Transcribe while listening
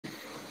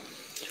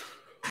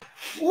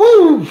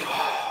Woo!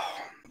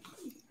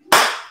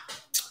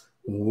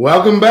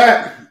 Welcome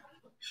back.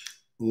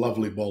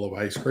 Lovely bowl of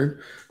ice cream.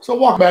 So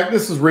welcome back.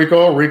 This is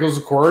Rico, Rico's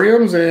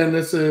Aquariums, and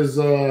this is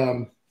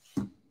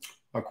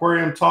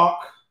Aquarium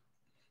Talk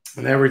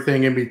and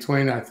everything in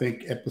between. I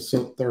think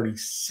episode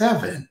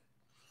 37.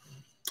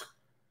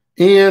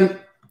 And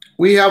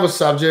we have a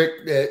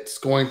subject that's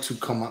going to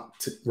come up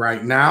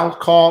right now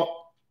called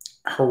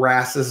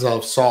harasses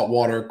of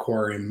saltwater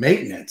aquarium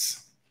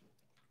maintenance.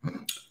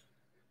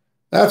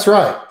 That's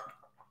right.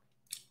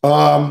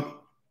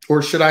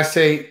 Or should I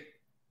say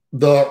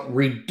the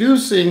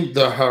reducing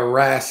the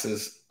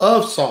harasses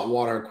of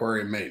saltwater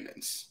aquarium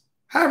maintenance.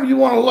 However you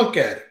want to look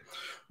at it.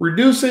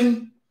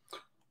 Reducing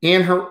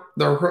and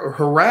the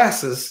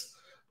harasses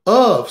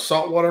of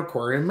saltwater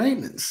aquarium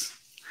maintenance.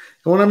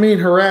 And when I mean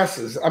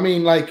harasses, I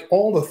mean like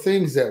all the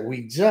things that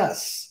we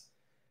just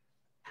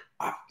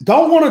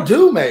don't want to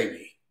do,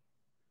 maybe.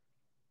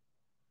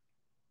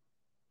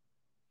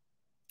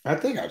 I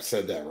think I've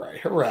said that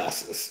right.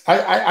 Harasses.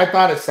 I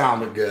thought it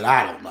sounded good.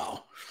 I don't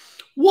know.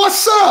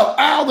 What's up,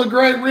 Al the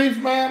Great Reef,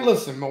 man?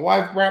 Listen, my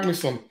wife brought me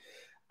some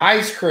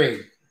ice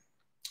cream.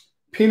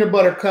 Peanut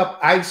butter cup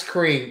ice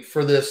cream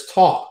for this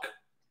talk.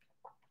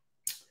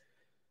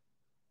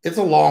 It's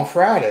a long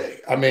Friday.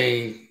 I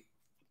mean,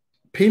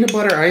 peanut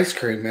butter ice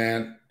cream,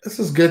 man. This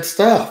is good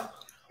stuff.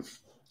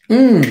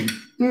 She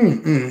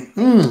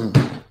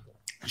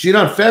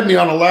done fed me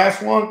on the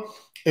last one.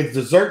 It's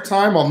dessert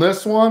time on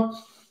this one.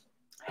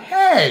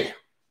 Hey,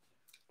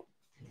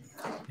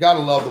 gotta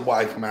love the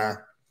wife, man.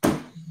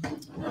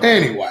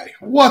 Anyway,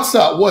 what's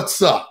up?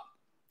 What's up?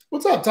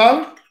 What's up,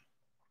 Tyler?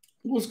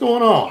 What's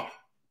going on?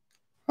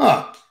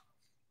 Huh?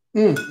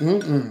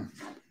 And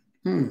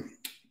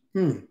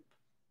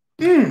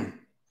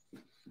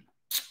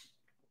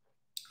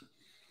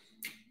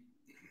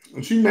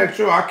she makes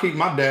sure I keep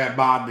my dad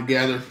bod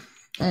together.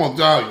 I'm gonna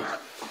tell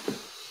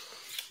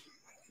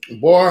you,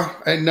 boy,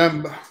 ain't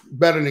nothing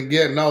better than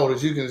getting old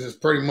is you can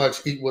just pretty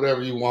much eat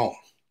whatever you want.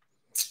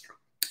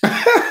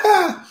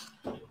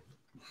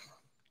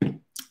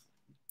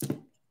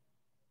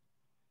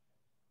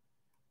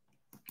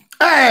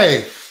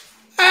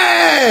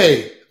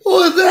 Hey,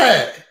 who is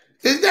that?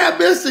 Is that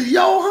Mr.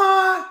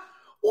 Johan?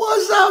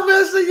 What's up,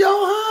 Mr.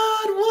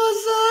 Johan?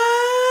 What's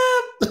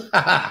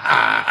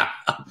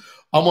up?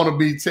 I'm gonna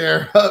be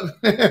tearing up.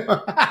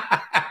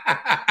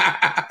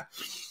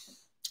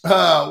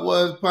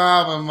 What's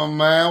poppin', my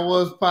man?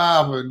 What's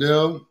poppin',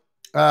 dude?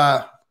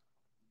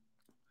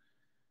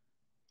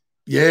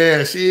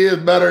 Yeah, she is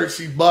better.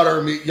 She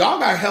buttering me. Y'all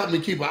gotta help me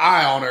keep an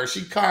eye on her.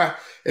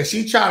 If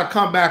she try to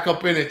come back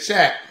up in the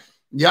chat,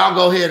 y'all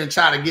go ahead and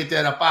try to get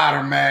that up out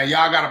of her, man.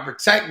 Y'all gotta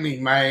protect me,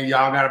 man.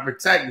 Y'all gotta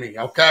protect me,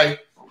 okay?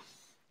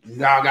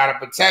 Y'all gotta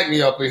protect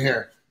me up in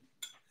here.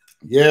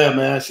 Yeah,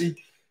 man.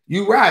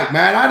 You right,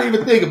 man. I didn't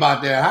even think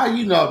about that. How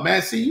you know,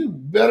 man? See, you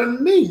better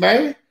than me,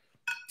 man.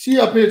 She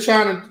up here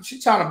trying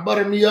to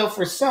butter me up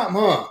for something,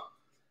 huh?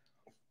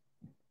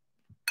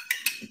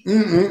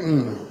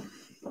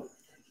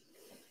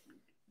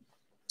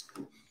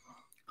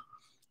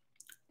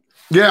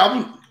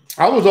 Yeah,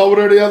 I was over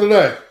there the other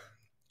day.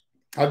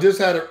 I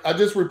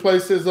just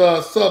replaced his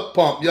sub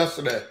pump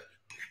yesterday.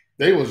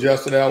 It was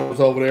yesterday I was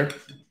over there.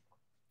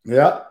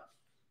 Yeah.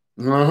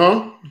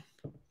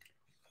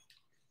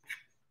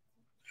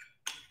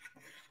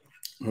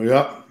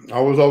 Yep. I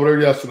was over there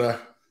yesterday.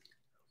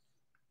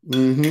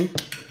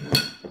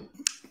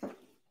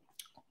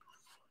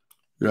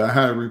 Yeah, I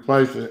had to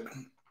replace it.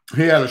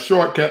 He had a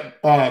short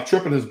kept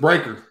tripping his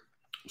breaker.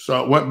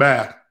 So it went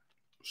bad.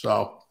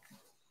 So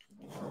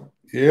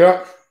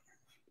yeah.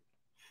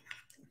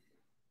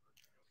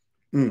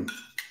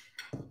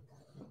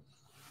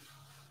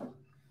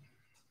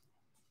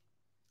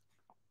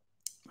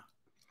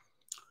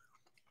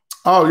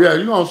 Oh yeah,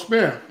 you're gonna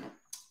spend.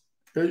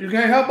 You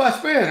can't help but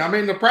spend. I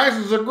mean, the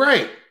prices are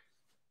great.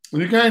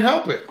 You can't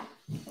help it.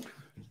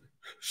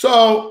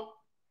 So,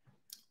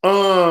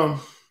 where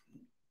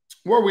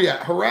we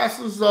at?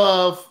 Harasses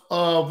of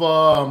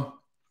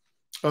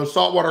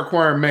saltwater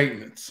aquarium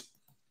maintenance.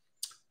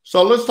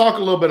 So let's talk a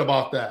little bit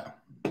about that.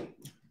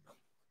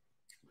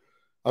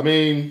 I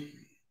mean,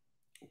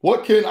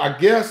 what can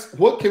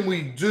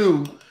we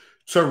do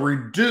to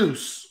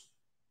reduce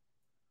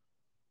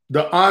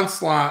the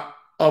onslaught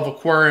of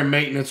aquarium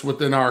maintenance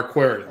within our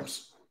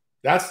aquariums?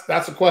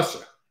 That's a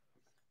question.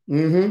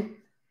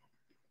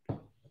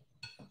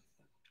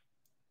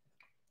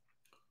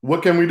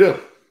 What can we do?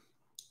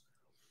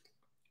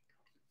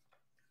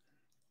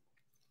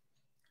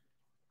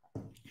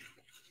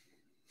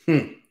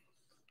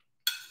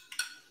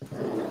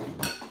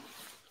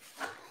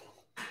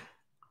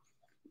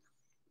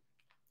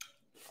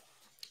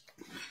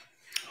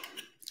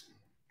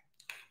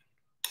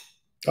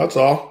 That's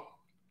all.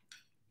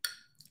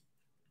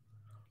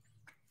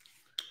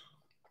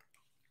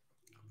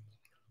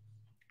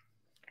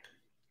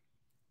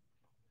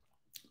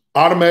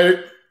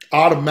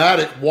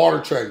 Automatic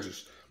water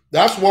changes.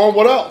 That's one.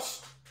 What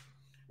else?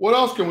 What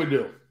else can we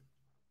do?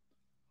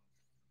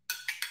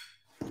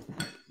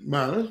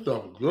 Man, this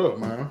stuff is good,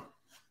 man.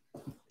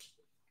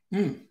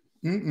 Mm.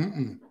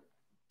 Mm-mm-mm.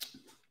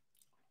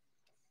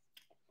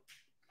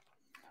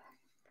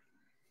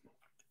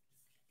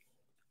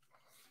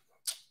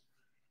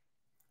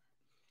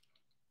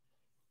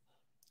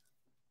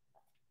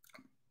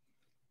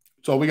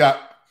 So we got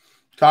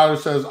Tyler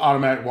says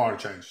automatic water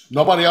change.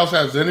 Nobody else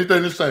has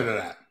anything to say to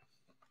that.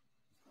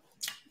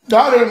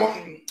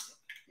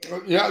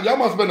 Yeah, y'all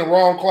must have been the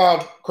wrong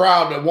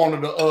crowd that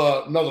wanted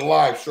another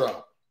live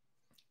show.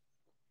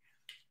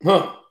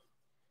 Huh.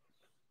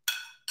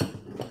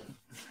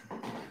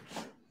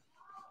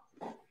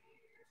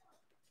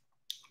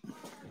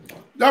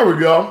 There we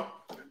go.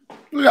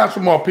 We got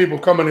some more people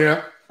coming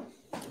in.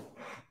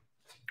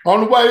 On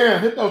the way in,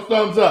 hit those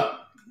thumbs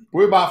up.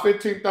 We're about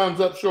 15 thumbs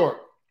up short.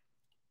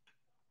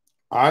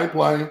 I ain't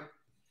playing.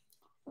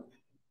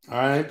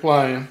 I ain't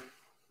playing.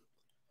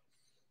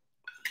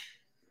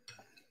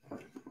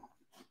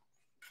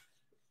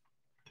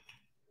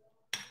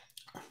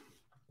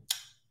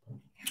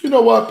 You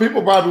know what?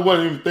 People probably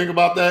wouldn't even think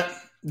about that,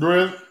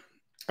 Grizz.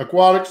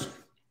 Aquatics.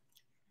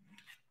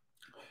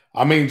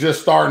 I mean,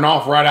 just starting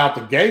off right out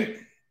the gate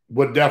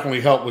would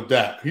definitely help with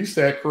that. He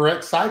said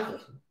correct cycle.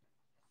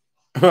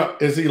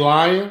 Is he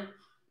lying?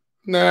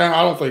 Nah,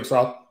 I don't think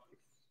so.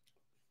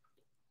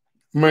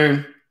 I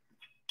mean,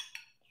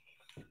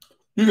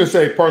 you can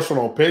say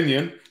personal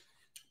opinion,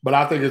 but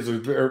I think it's a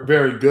very,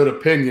 very good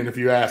opinion if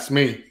you ask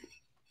me.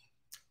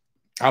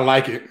 I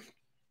like it.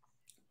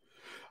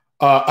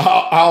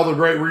 How the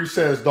Great Reef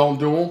says, don't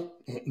do them.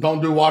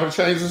 Don't do water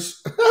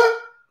changes.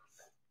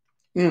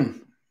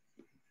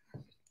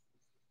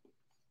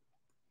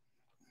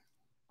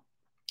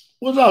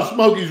 What's up,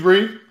 Smokey's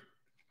Reef?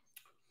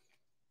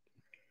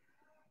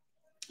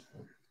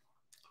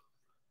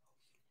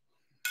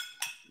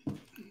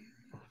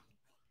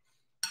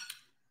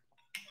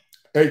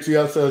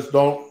 ATS says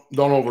don't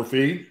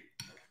overfeed.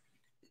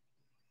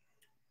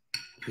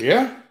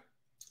 Yeah.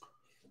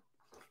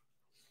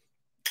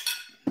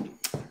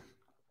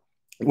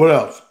 What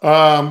else?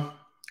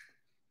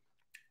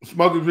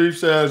 Smokey's Reef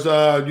says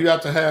you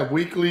have to have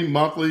weekly,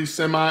 monthly,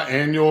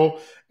 semi-annual,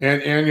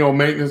 and annual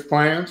maintenance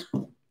plans.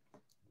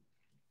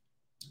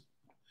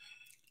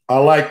 I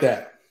like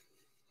that.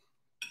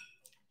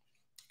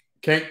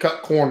 Can't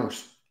cut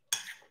corners.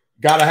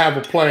 Got to have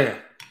a plan.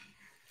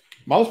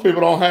 Most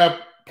people don't have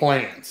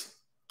plans.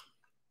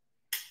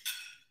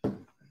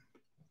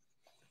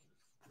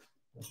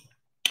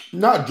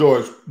 Not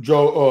Joe's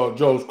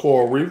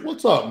Coral Reef.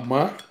 What's up,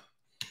 man?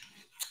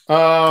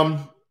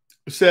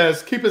 It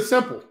says keep it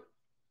simple.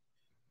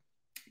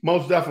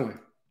 Most definitely.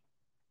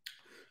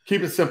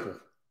 Keep it simple.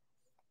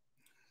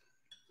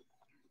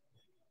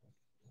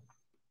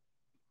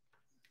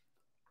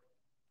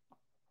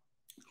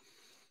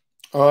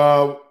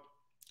 Hey.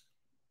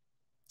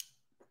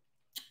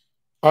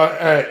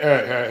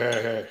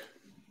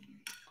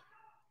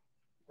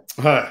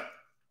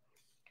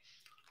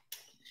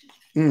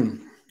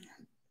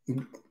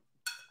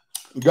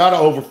 Gotta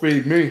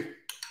overfeed me.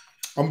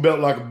 I'm built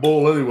like a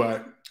bull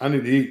anyway. I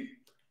need to eat.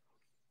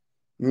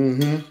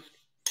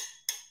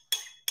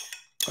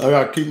 I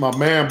gotta keep my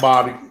man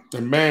body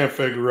and man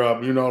figure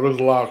up. You know, there's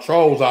a lot of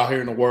trolls out here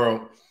in the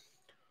world.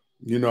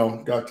 You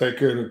know, gotta take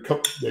care of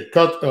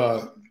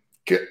the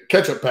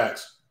ketchup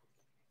packs.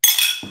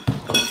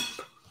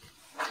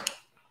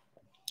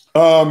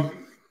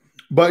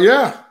 But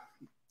yeah,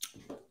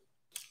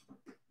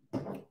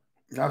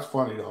 that's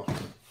funny though.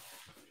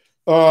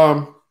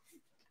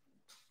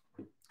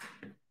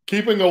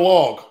 Keeping a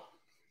log.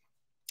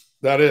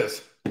 That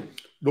is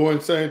doing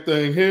the same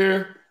thing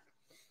here.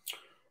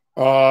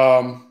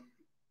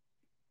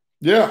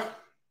 Yeah.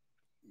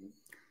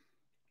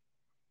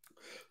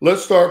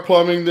 Let's start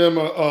plumbing them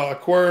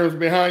aquariums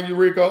behind you,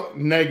 Rico.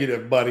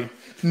 Negative, buddy.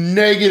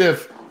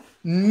 Negative.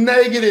 I'm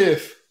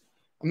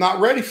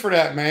not ready for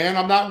that, man.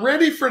 I'm not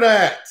ready for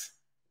that.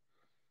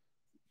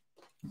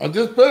 I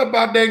just put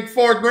about dang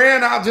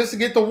 $4,000 out just to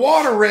get the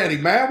water ready,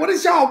 man. What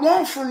does y'all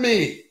want from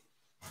me?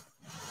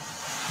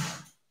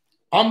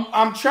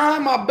 I'm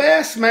trying my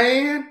best,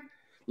 man.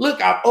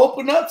 Look, I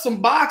opened up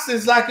some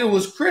boxes like it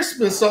was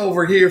Christmas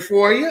over here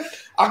for you.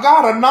 I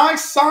got a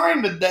nice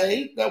sign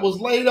today that was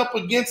laid up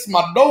against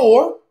my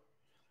door.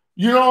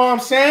 You know what I'm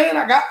saying?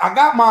 I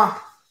got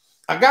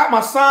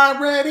my sign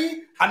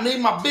ready. I need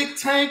my big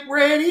tank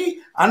ready.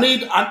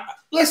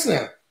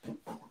 Listen,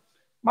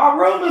 my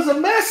room is a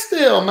mess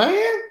still,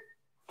 man.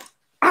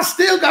 I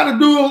still got to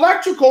do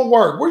electrical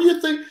work. Where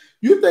you think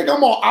I'm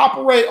gonna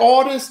operate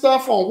all this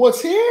stuff on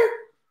what's here?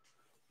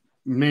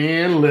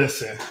 Man,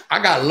 listen,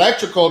 I got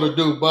electrical to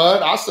do,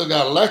 bud. I still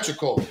got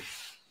electrical.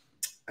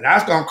 And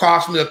that's gonna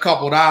cost me a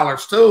couple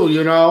dollars too,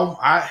 you know.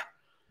 I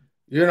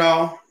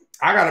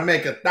gotta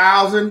make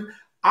 1,000.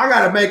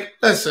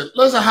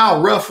 Listen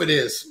how rough it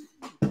is.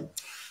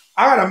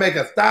 I gotta make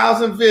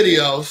 1,000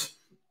 videos,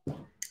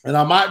 and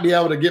I might be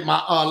able to get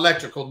my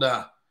electrical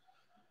done.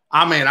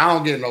 I mean, I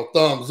don't get no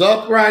thumbs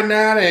up right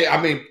now.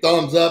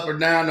 Thumbs up or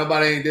down.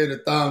 Nobody ain't did a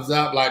thumbs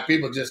up. Like,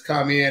 people just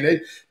come in.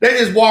 They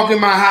just walk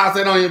in my house.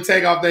 They don't even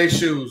take off their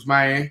shoes,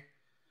 man.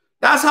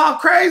 That's how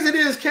crazy it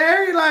is,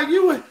 Carrie. Like,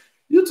 you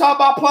You talk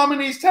about plumbing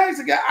these tanks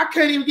again. I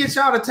can't even get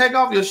y'all to take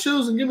off your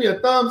shoes and give me a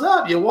thumbs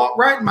up. You walk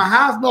right in my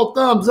house, no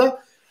thumbs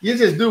up. You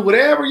just do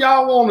whatever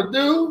y'all want to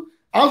do.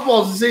 I'm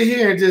supposed to sit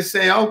here and just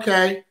say,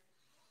 okay.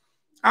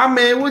 I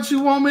mean, what you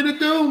want me to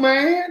do,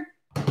 man?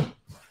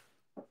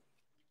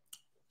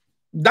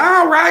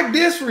 Downright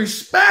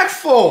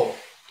disrespectful.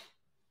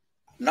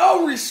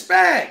 No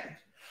respect.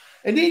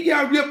 And then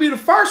you'll be the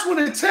first one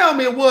to tell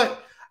me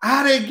what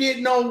I didn't get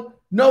no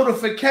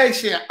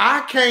notification.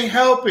 I can't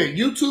help it.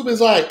 YouTube is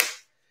like,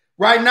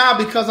 right now,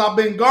 because I've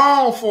been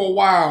gone for a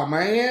while,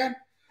 man.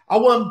 I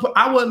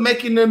wasn't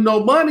making them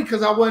no money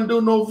because I wasn't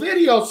doing no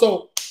video.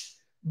 So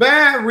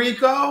bad,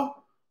 Rico.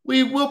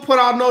 We will put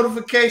out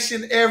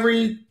notification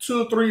every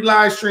 2 or 3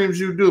 live streams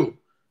you do.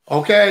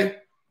 Okay?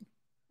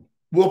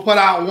 We'll put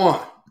out one.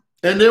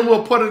 And then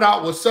we'll put it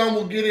out where some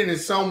will get it and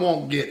some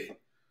won't get it.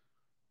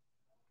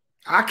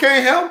 I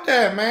can't help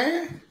that,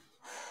 man.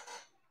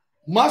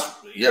 Must,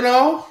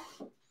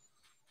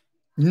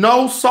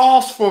 no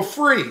sauce for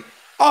free.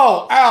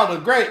 Oh, Al the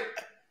Great.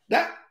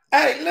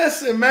 Hey,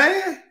 listen,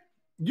 man.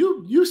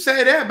 You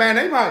say that,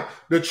 man.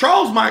 The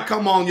trolls might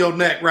come on your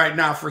neck right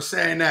now for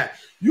saying that.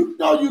 You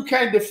know you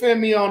can't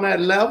defend me on that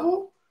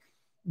level.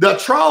 The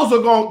trolls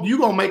you're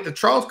gonna make the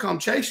trolls come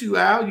chase you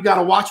out. You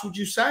gotta watch what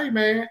you say,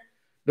 man.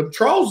 The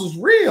trolls is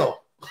real.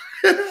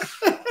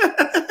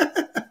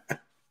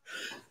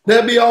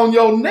 They'll be on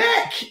your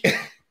neck.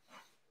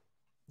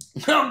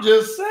 I'm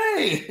just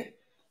saying.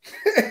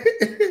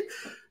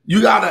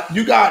 You got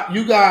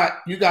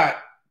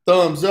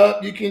thumbs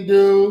up you can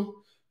do,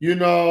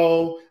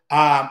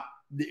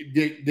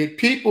 the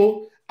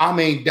people, I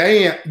mean,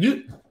 damn,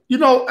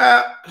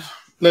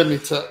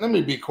 let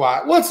me be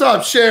quiet. What's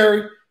up,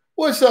 Sherry?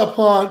 What's up,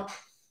 hon?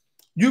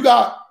 You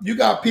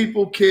got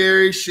people,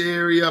 Carrie,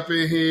 Sherry up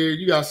in here.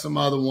 You got some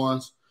other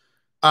ones.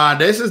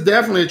 This is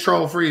definitely a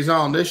troll-free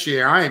zone this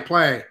year. I ain't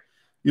playing.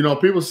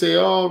 People say,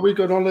 oh,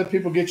 Rico, don't let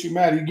people get you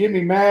mad. You get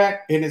me mad,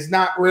 and it's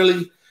not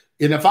really,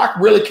 and if I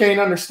really can't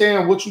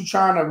understand what you're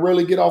trying to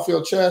really get off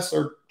your chest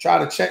or try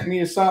to check me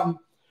or something,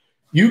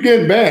 you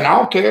get mad. I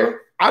don't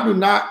care. I do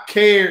not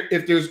care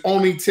if there's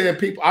only 10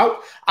 people.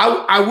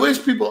 I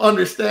wish people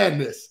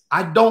understand this.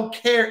 I don't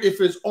care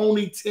if it's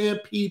only 10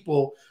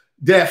 people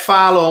that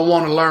follow and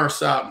want to learn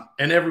something.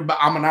 And everybody,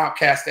 I'm an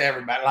outcast to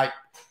everybody. Like,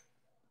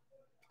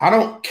 I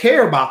don't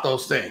care about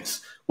those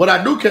things. What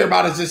I do care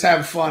about is just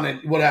having fun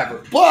and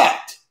whatever.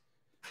 But,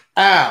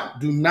 Al,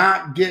 do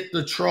not get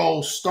the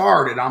troll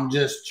started. I'm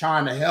just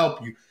trying to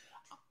help you.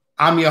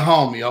 I'm your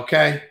homie,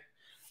 okay?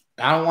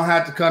 I don't want to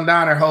have to come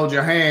down there, hold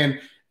your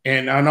hand,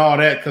 and all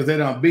that because they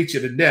don't beat you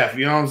to death.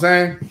 You know what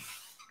I'm saying?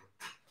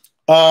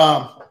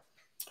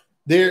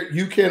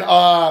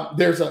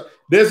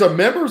 There's a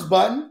members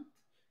button.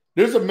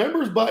 There's a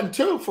members button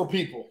too for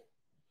people.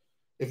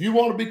 If you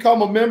want to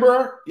become a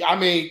member, I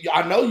mean,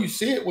 I know you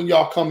see it when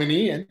y'all coming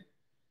in.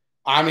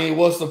 I mean,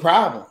 what's the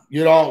problem?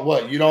 You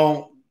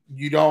don't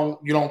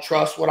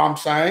trust what I'm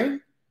saying?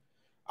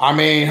 I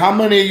mean, how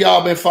many of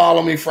y'all been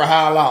following me for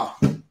how long?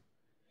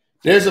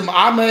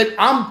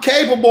 I'm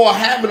capable of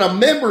having a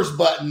members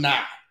button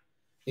now.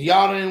 And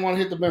y'all didn't want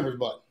to hit the members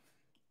button.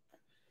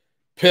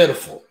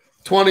 Pitiful.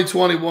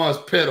 2021 is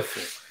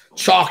pitiful.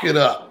 Chalk it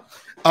up.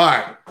 All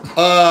right.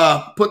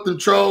 Put the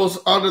trolls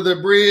under the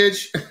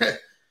bridge.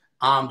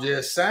 I'm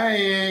just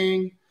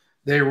saying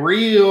they're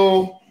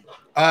real.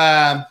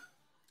 There's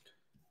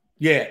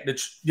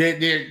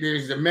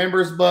the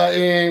members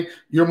button.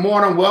 You're more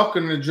than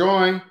welcome to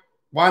join.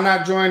 Why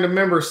not join the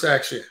members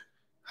section?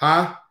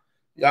 Huh?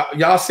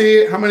 Y'all see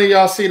it? How many of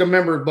y'all see the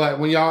members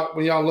button when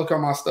y'all look at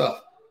my stuff?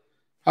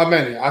 How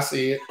many? I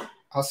see it.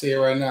 I see it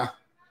right now.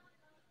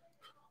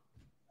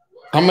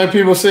 How many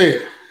people see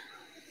it?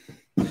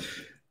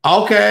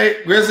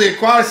 Okay. Grizzly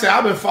Aquatic said,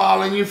 I've been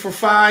following you for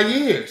 5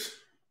 years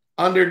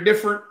under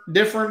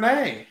different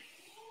name.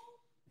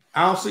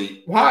 I don't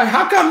see why.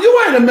 How come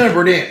you ain't a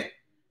member then?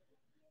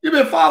 You've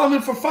been following me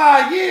for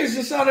 5 years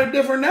just under a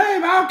different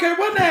name. I don't care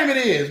what name it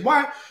is.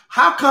 Why?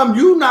 How come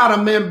you not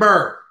a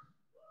member?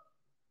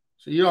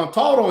 So you don't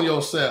told on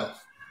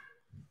yourself.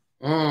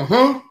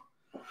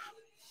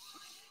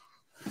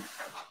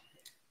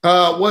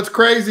 What's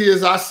crazy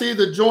is I see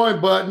the join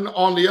button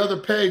on the other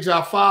page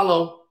I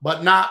follow,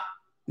 but not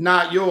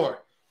yours.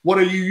 What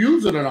are you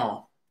using it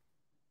on?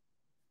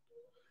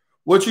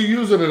 What you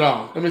using it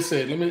on? Let me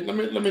see.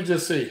 Let me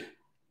just see.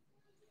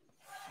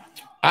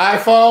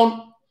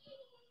 iPhone.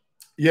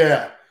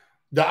 Yeah.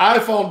 The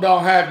iPhone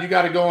don't have, you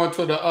got to go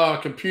into the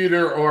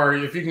computer, or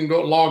if you can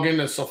go log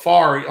into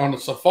Safari on the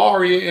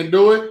Safari and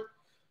do it.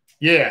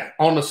 Yeah,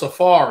 on the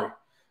Safari.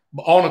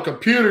 But on the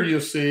computer,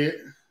 you'll see it.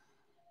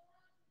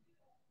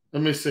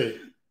 Let me see.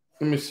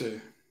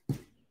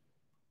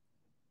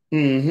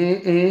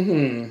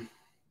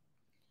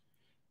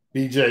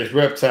 DJ's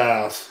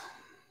Reptiles.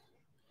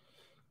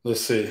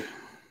 Let's see.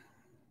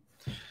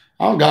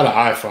 I don't got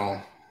an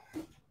iPhone.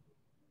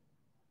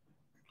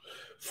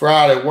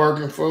 Friday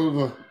working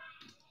food.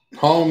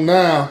 Home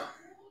now.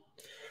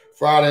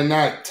 Friday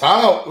night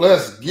talk.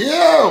 Let's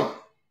go.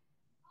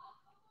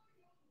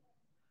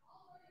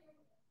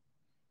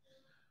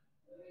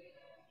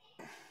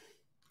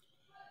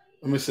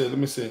 Let me see. Let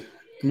me see.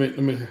 Let me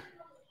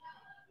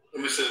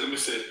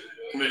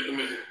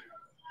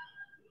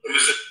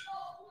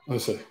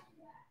see.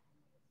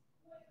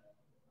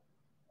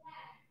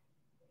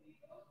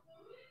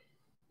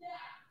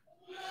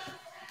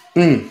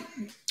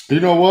 You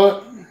know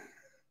what?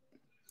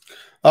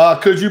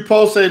 Could you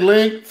post a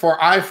link for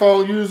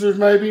iPhone users,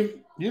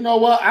 maybe? You know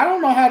what? I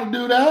don't know how to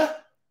do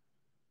that.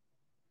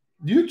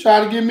 You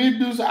try to get me to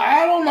do something.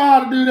 I don't know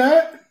how to do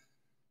that.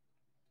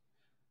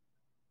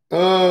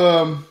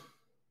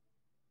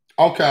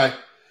 Okay.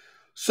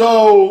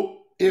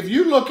 So if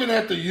you're looking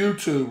at the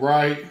YouTube,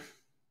 right?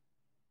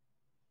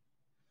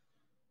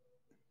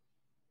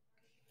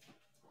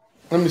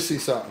 Let me see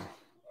something.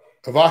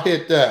 If I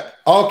hit that,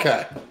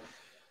 okay.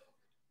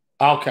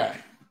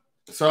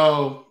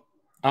 So,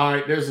 all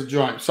right, there's a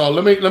joint. So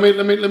let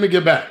me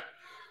get back.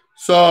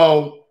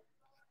 So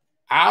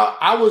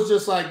I was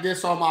just like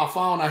this on my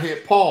phone. I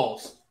hit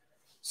pause.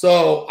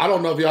 So I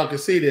don't know if y'all can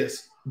see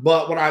this,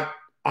 but when I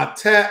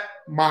tapped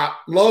my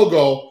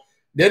logo,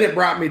 then it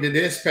brought me to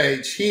this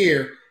page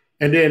here,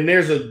 and then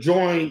there's a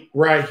join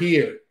right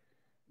here.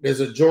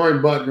 There's a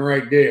join button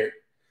right there.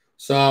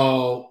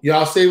 So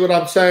y'all see what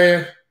I'm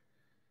saying?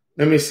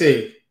 Let me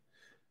see.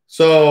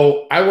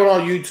 So I went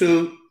on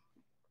YouTube.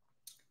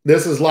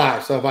 This is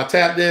live. So if I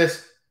tap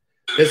this,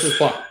 this is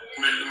fun.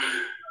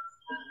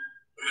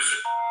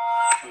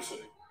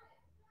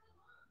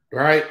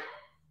 Right?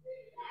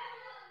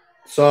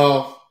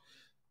 So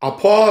I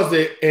paused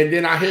it, and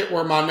then I hit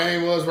where my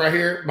name was right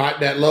here,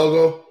 that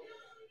logo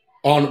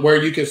on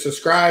where you can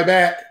subscribe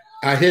at.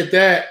 I hit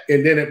that,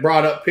 and then it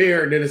brought up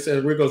here, and then it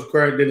says Rico's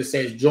Aquarium, then it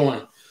says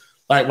join.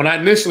 Like when I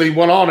initially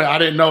went on it, I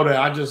didn't know that.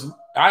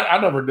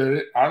 I never did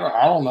it.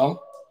 I don't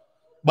know.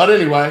 But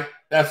anyway,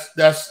 that's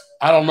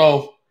I don't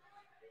know.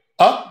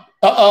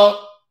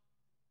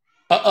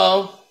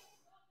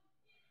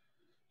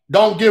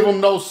 Don't give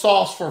them no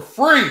sauce for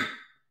free.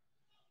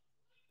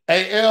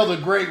 AL, the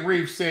Great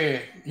Reef,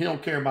 said he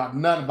don't care about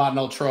nothing about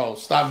no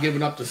trolls. Stop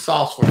giving up the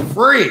sauce for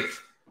free.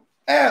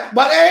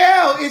 But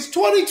AL, it's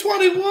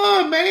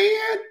 2021,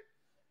 man.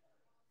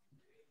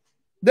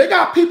 They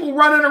got people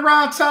running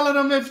around telling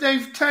them if their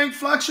tank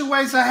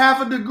fluctuates a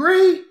half a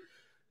degree,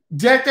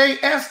 that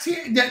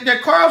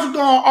that cars are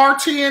going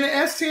RTN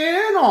and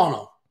STN on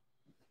them.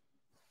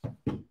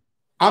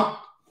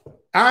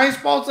 I ain't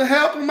supposed to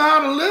help them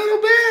out a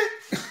little bit.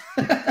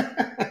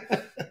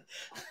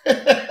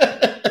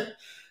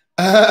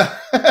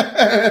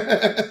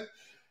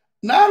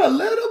 Not a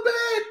little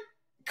bit.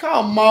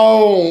 Come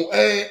on,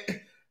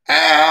 hey,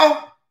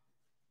 Al.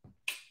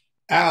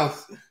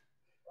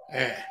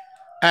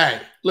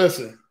 Hey,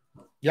 listen,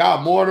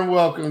 y'all more than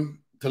welcome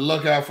to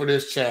look out for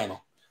this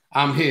channel.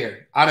 I'm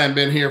here. I done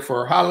been here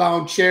for how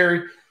long,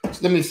 Sherry?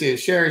 Let me see.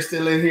 Is Sherry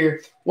still in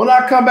here? When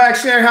I come back,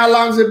 Sherry, how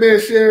long has it been,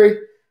 Sherry?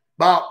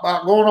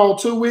 About going on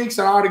 2 weeks.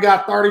 I already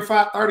got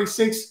 35,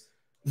 36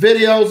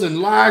 videos and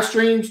live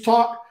streams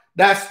talk.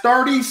 That's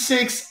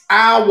 36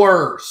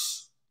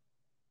 hours.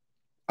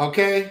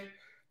 Okay?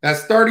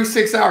 That's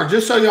 36 hours.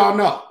 Just so y'all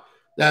know,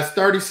 that's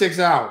 36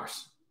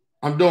 hours.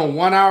 I'm doing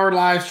 1 hour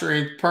live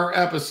stream per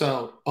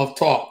episode of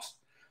talks.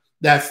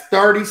 That's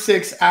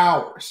 36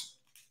 hours.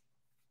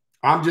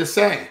 I'm just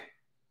saying.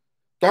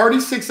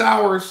 36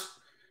 hours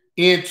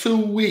in 2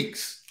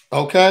 weeks.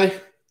 Okay?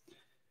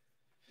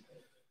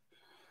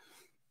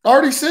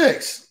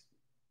 36.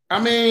 I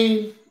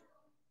mean,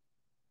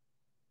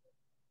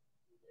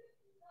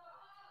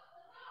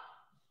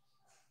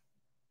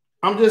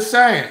 I'm just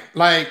saying.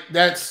 Like,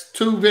 that's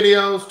 2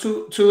 videos,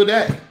 two a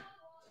day.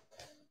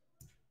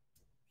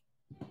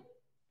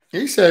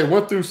 He said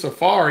went through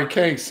Safari,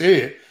 can't see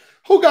it.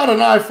 Who got an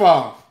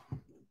iPhone?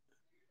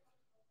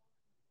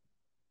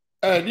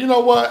 Hey, you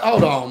know what?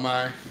 Hold on,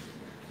 man.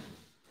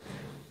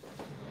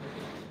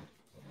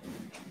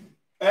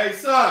 Hey,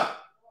 son,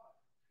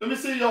 let me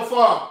see your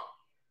phone.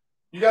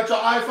 You got your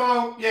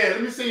iPhone? Yeah,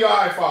 let me see your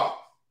iPhone.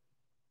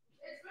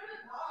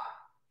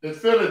 It's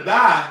finna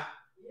die?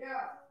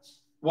 Yeah.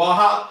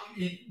 Well,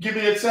 give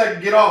me a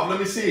second, get off. Let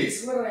me see.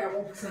 It's literally at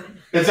 1%.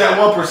 It's at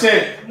 1%.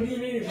 What do you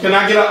mean? Can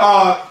I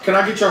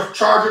get your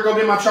charger? Go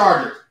get my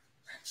charger.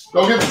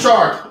 Go get the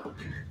charger.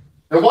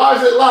 And why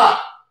is it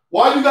locked?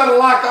 Why you got a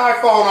locked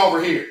iPhone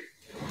over here?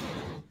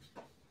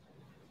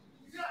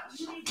 You got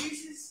too many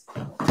pieces.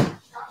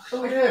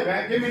 Go ahead,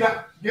 man. Give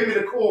me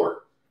the cord.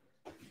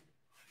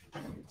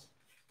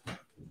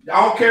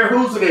 I don't care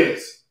whose it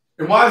is.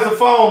 And why is the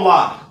phone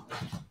locked?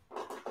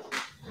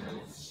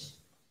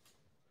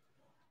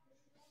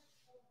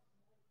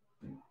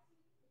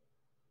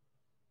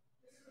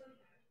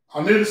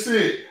 I need to see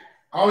it.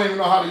 I don't even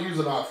know how to use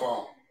an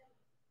iPhone.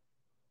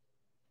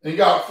 And you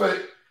got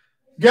fake.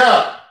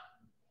 Got it.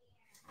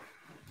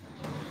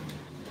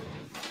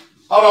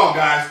 Hold on,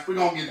 guys. We're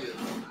going to get this.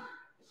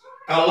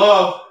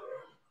 Hello?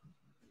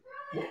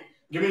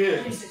 Give me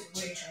this.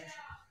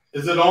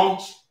 Is it on?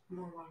 I'm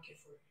going to unlock it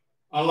for you.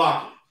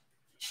 Unlock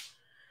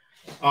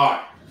it. All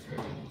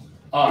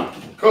right.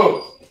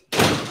 Cool.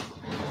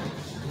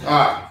 All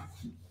right.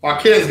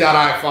 My kids got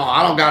iPhone.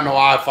 I don't got no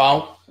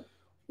iPhone.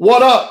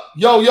 What up?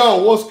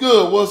 Yo, what's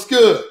good? What's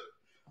good?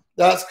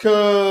 That's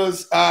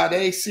because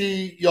they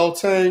see your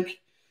tank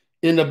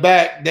in the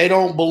back. They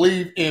don't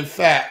believe in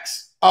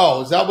facts.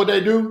 Oh, is that what they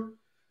do?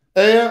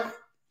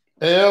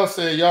 AL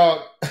said,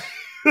 y'all.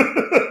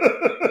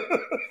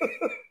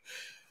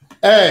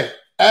 Hey,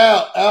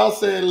 Al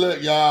said,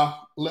 look,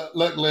 y'all.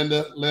 Look,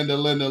 Linda,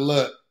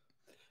 look.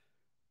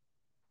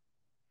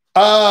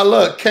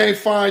 Look, can't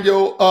find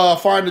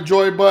the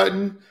joy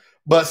button,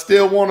 but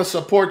still want to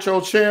support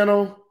your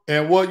channel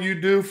and what you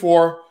do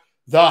for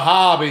the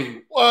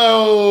hobby.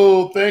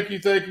 Whoa, thank you.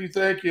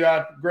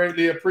 I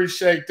greatly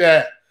appreciate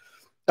that.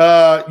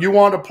 You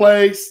want to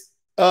play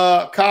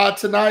COD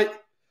tonight?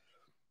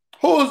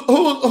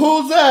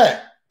 Who's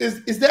that?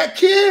 Is that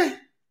kid?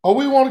 Or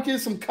we want to get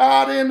some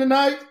COD in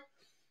tonight?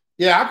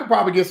 Yeah, I could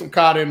probably get some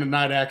COD in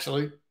tonight,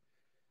 actually.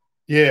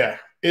 Yeah.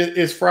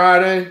 It's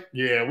Friday.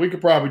 Yeah, we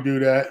could probably do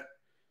that.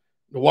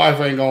 The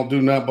wife ain't gonna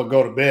do nothing but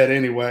go to bed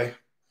anyway.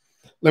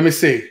 Let me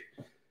see.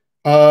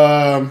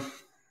 Let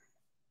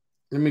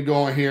me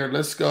go in here.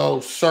 Let's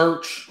go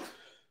search.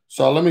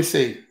 So let me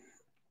see.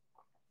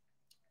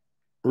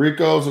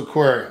 Rico's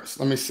Aquariums.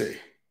 Let me see.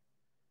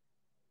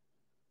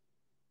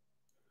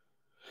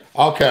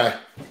 Okay.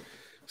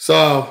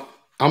 So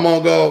I'm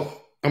gonna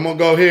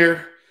go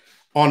here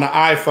on the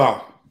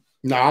iPhone.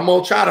 Now I'm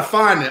gonna try to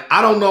find it.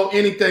 I don't know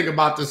anything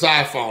about this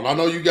iPhone. I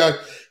know you guys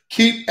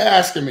keep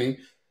asking me.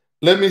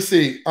 Let me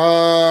see.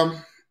 How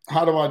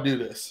do I do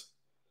this?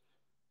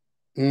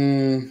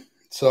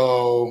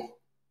 So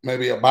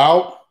maybe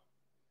about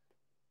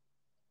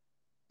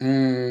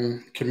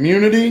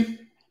community.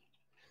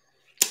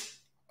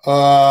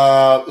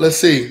 Let's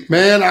see.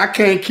 Man, I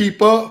can't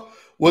keep up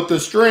with the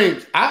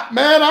streams. I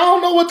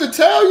don't know what to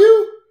tell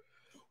you.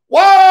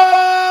 Whoa!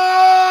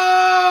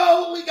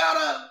 We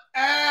gotta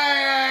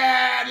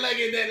look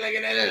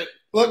at that.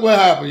 Look what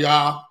happened,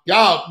 y'all.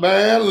 Y'all,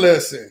 man,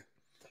 listen.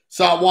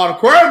 Saltwater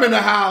Aquarium in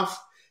the house.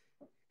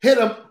 Hit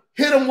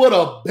him with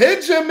a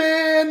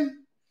Benjamin.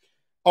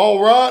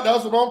 All right,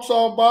 that's what I'm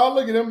talking about.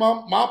 Look at them,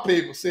 my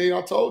people. See,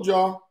 I told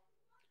y'all.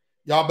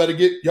 Y'all better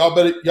get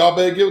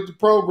with the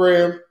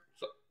program.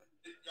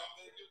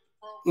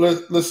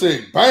 Let's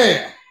see.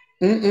 Bam.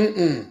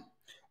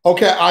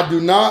 Okay, I do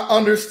not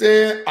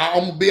understand.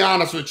 I'm gonna be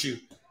honest with you.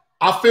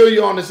 I feel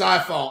you on this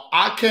iPhone.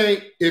 I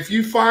can't. If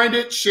you find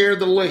it, share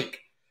the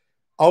link.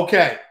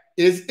 Okay.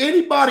 Is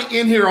anybody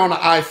in here on an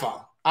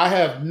iPhone? I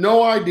have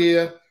no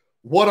idea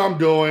what I'm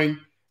doing.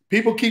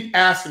 People keep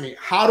asking me,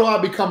 how do I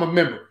become a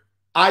member?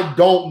 I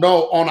don't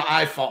know on an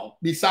iPhone.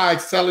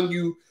 Besides telling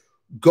you,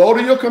 go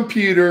to your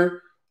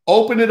computer,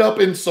 open it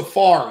up in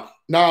Safari.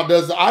 Now,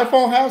 does the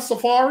iPhone have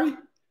Safari?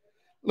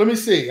 Let me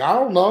see. I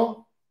don't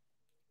know.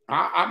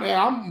 I'm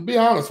gonna be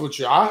honest with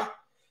you. I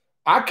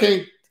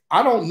can't.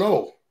 I don't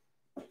know.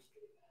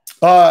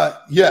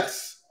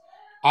 Yes,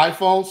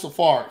 iPhone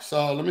Safari.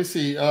 So let me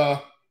see.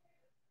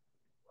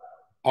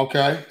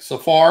 Okay,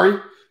 Safari.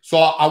 So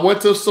I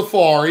went to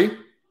Safari.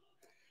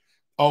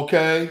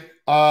 Okay.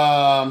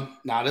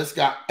 Now this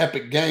got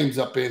Epic Games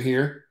up in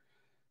here.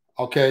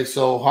 Okay,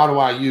 so how do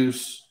I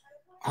use?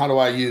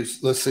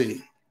 Let's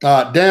see.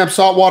 Damn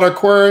Saltwater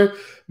Aquarium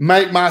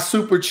make my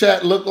super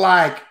chat look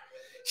like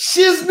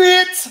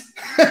shiznit.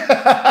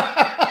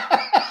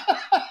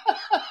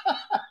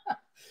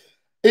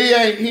 he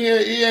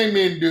ain't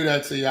mean to do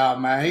that to y'all,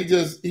 man.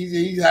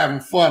 He's having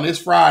fun. It's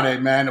Friday,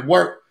 man.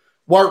 Work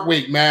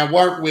week, man.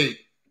 Work week.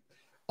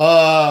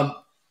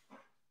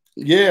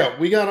 Yeah,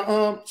 we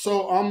gotta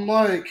so I'm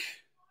like,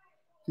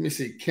 let me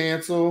see,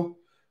 cancel.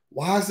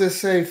 Why does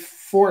this say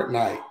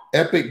Fortnite?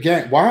 Epic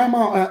Game. Why am I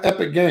on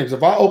Epic Games?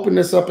 If I open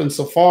this up in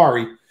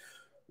Safari,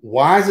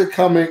 why is it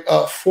coming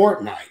up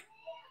Fortnite?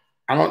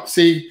 I don't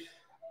see.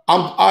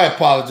 I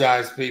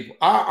apologize, people.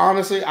 I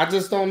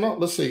just don't know.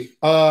 Let's see.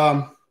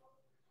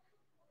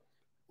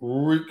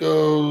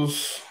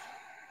 Rico's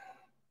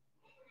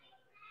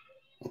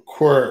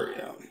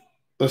Aquarium.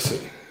 Let's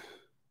see.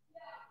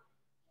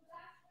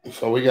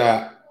 So we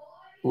got.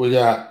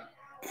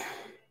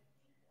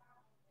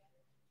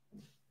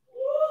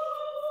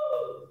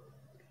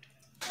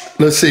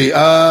 Let's see.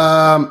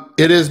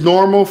 It is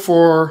normal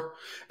for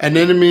an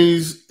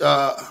enemy's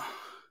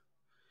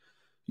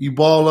you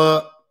ball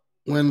up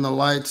when the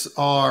lights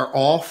are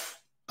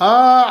off.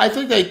 I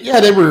think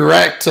they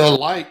react to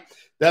light.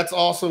 That's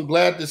awesome.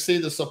 Glad to see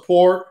the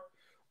support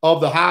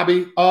of the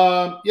hobby.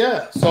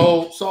 Yeah.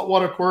 So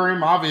Saltwater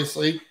Aquarium,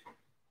 obviously,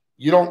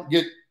 you don't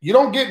get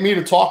me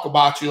to talk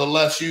about you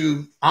unless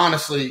you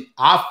honestly,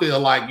 I feel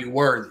like you're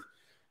worthy.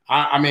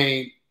 I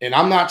mean, and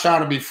I'm not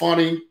trying to be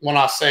funny when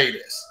I say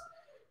this.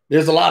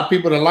 There's a lot of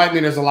people that like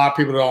me. There's a lot of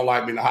people that don't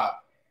like me in the hobby.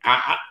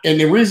 And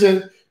the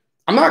reason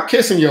I'm not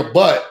kissing your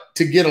butt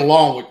to get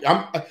along with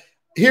you.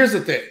 Here's the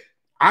thing.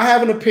 I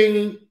have an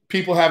opinion.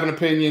 People have an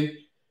opinion.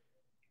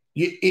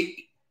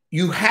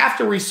 You have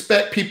to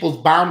respect people's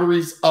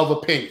boundaries of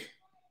opinion.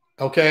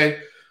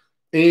 Okay.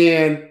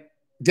 And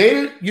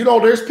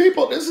there's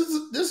people, this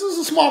is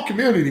a small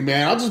community,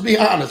 man. I'll just be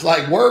honest.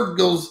 Like word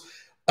goes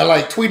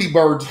like Tweety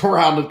birds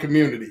around the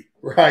community,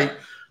 right?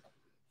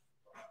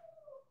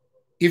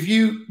 if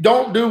you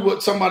don't do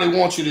what somebody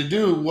wants you to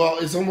do, well,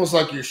 it's almost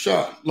like you're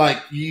shunned. Like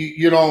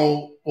you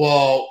know,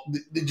 well,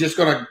 they're just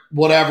gonna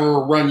whatever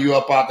run you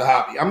up out the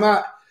hobby. I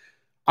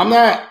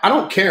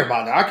don't care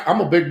about that. I'm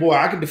a big boy.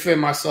 I can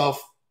defend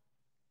myself.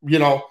 You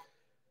know,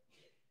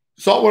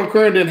 Saltwater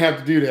Aquarium didn't have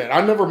to do that.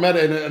 I never met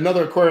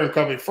another aquarium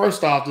company,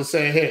 first off, to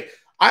say, hey,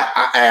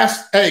 I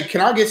asked, hey, can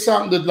I get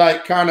something to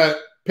like kind of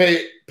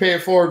pay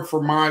it forward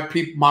for my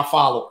people, my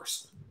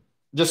followers?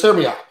 Just hear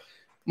me out.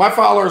 My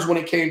followers, when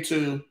it came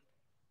to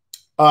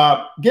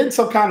getting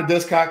some kind of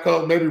discount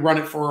code, maybe run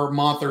it for a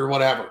month or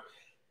whatever.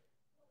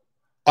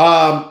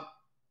 I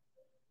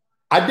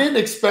didn't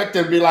expect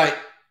them to be like,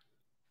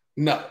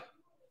 no,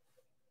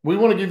 we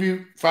want to give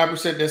you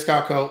 5%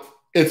 discount code.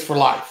 It's for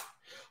life.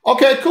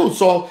 Okay, cool.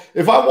 So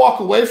if I walk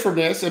away from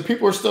this and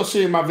people are still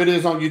seeing my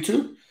videos on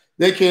YouTube,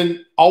 they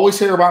can always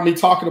hear about me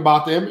talking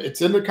about them.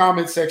 It's in the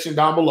comment section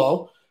down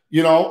below.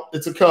 You know,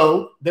 it's a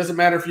code. Doesn't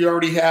matter if you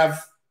already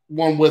have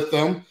one with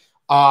them.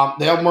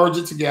 They'll merge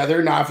it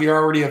together. Now, if you're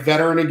already a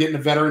veteran and getting a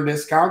veteran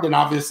discount, then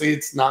obviously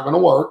it's not going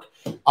to work.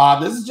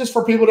 This is just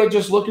for people that are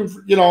just looking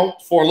for, you know,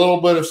 for a little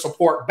bit of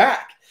support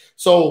back.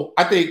 So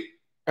I think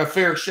a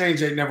fair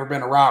exchange ain't never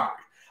been a robbery.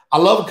 I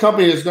love a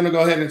company that's going to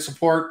go ahead and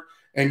support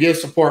and give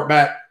support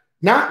back.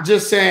 Not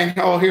just saying,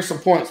 oh, here's some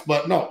points,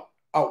 but no.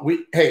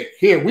 Hey,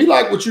 here, we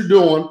like what you're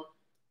doing.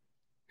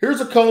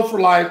 Here's a code for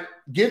life.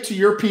 Get to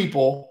your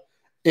people,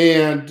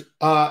 and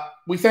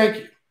we thank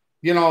you.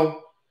 You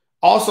know,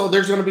 also,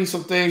 there's going to be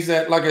some things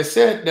that, like I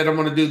said, that I'm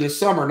going to do this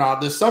summer. Now,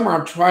 this summer,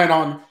 I'm trying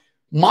on.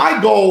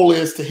 My goal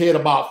is to hit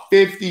about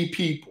 50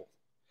 people,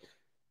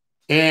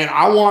 and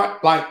I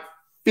want like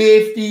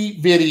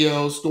 50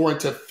 videos going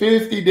to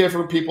 50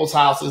 different people's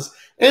houses,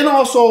 and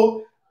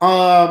also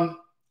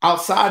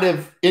outside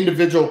of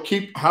individual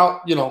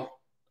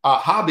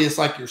hobbyists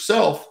like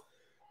yourself,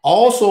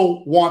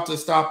 also want to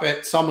stop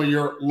at some of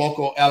your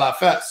local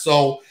LFS.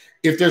 So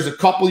if there's a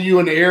couple of you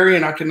in the area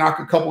and I can knock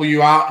a couple of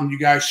you out and you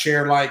guys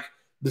share like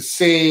the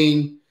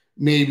same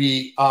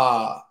maybe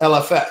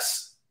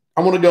LFS,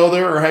 I want to go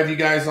there, or have you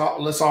guys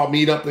let's all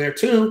meet up there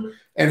too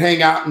and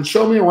hang out and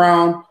show me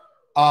around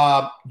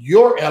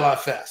your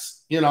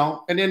LFS, you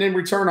know. And then in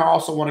return, I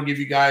also want to give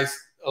you guys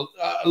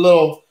a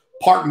little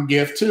parting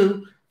gift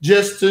too,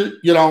 just to,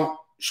 you know,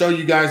 show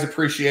you guys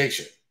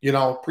appreciation. You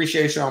know,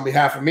 appreciation on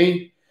behalf of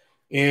me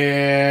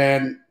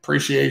and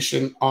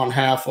appreciation on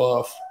behalf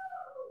of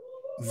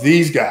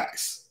these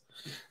guys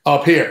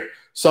up here.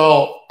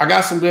 So I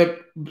got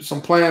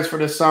some plans for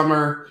this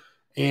summer,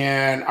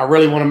 and I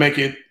really want to make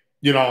it,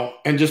 you know,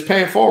 and just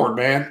pay it forward,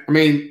 man. I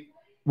mean,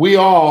 we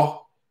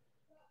all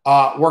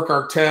work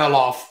our tail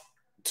off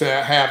to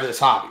have this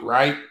hobby,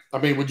 right? I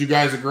mean, would you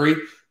guys agree?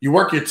 You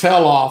work your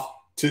tail off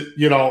to,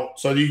 you know,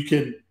 so you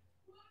can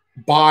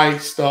buy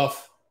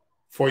stuff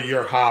for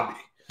your hobby.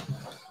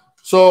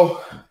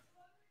 So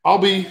I'll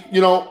be,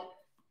 you know,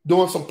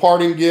 doing some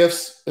parting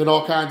gifts and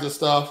all kinds of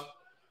stuff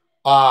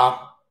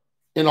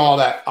and all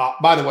that.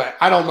 By the way,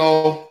 I don't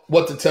know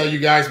what to tell you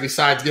guys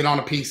besides get on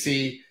a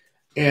PC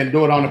and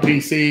do it on a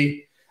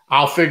PC.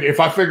 If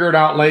I figure it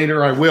out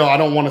later, I will. I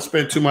don't want to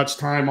spend too much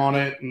time on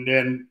it and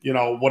then, you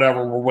know,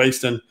 whatever, we're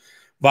wasting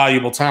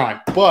valuable time.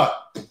 But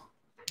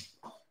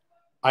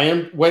I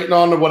am waiting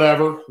on the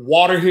whatever.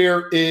 Water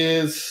here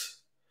is,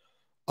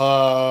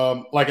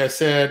 like I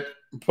said,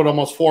 put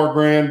almost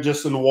 $4,000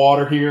 just in the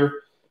water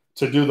here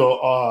to do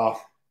the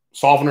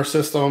softener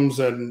systems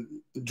and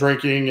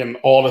drinking and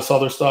all this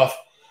other stuff.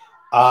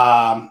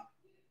 We're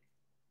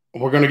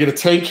going to get a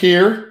tank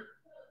here.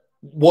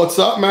 What's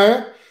up,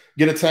 man?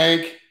 Get a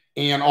tank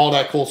and all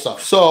that cool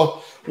stuff.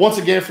 So once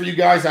again, for you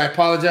guys, I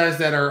apologize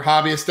that are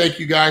hobbyists. Thank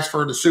you guys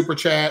for the super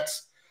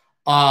chats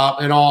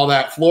and all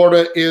that.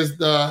 Florida is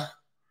the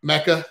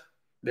Mecca.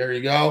 There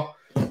you go.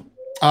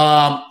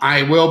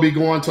 I will be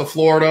going to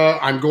Florida.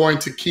 I'm going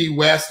to Key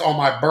West on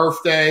my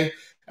birthday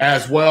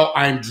as well.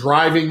 I'm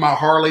driving my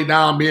Harley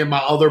down, me and my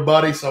other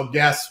buddy. So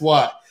guess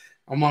what?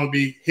 I'm going to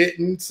be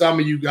hitting some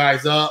of you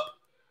guys up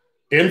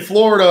in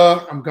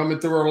Florida. I'm coming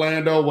through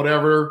Orlando,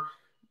 whatever.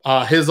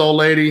 His old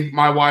lady,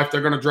 my wife,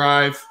 they're going to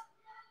drive,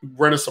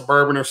 rent a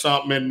Suburban or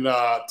something and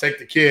take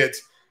the kids.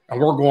 And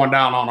we're going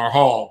down on our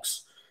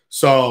hogs.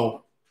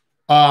 So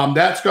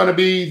that's going to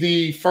be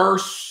the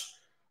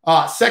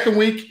second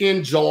week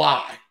in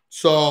July.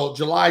 So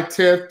July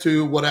 10th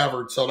to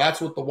whatever. So that's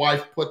what the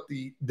wife put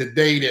the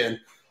date in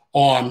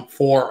on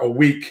for a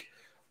week.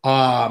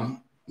 Now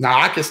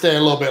I can stay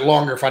a little bit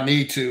longer if I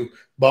need to,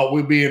 but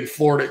we'll be in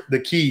Florida, the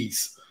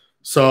Keys.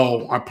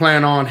 So I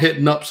plan on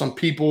hitting up some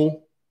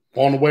people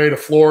on the way to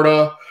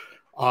Florida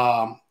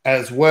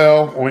as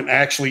well, or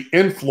actually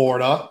in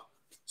Florida.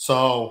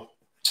 So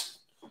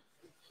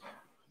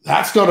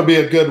that's going to be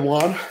a good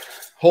one,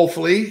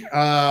 hopefully.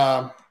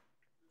 And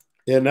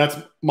that's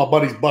my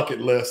buddy's bucket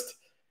list,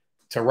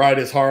 to ride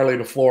his Harley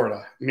to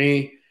Florida.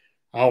 Me,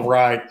 I'll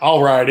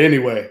ride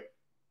anyway.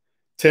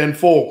 10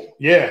 full.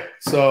 Yeah.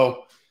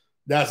 So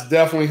that's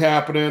definitely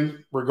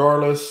happening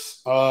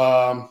regardless.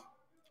 I'll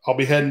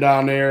be heading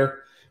down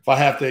there. If I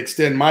have to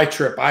extend my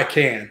trip, I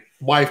can.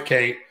 Wife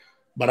can't,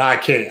 but I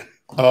can.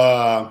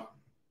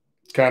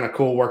 It's kind of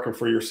cool working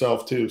for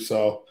yourself too.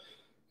 So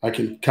I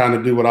can kind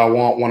of do what I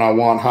want, when I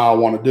want, how I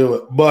want to do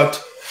it.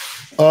 But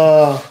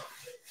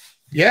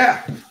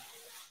yeah,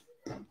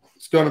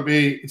 it's gonna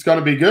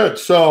be good.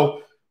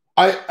 So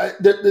I'm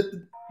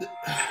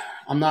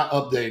not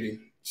updating.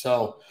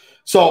 So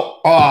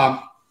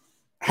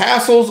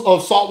hassles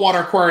of saltwater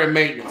aquarium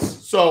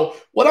maintenance. So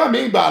what I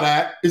mean by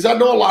that is I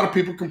know a lot of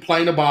people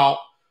complain about,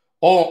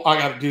 oh, I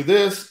got to do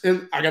this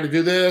and I got to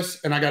do this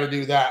and I got to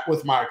do that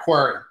with my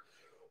aquarium.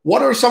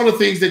 What are some of the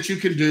things that you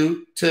can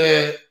do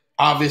to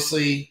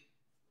obviously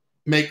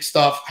make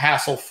stuff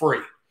hassle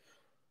free?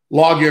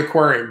 Log your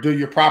aquarium, do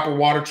your proper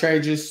water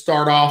changes,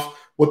 start off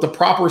with the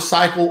proper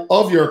cycle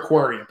of your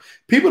aquarium.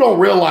 People don't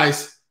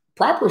realize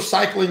proper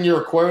cycling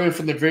your aquarium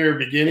from the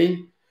very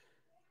beginning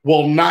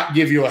will not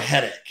give you a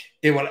headache.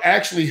 It will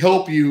actually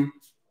help you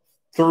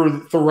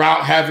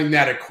throughout having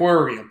that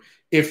aquarium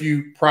if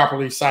you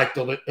properly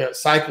cycled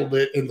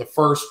it in the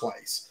first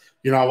place,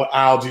 with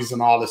algae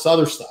and all this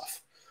other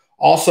stuff.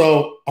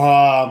 Also,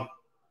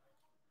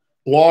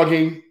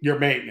 logging your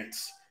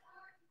maintenance,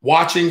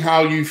 watching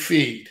how you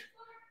feed,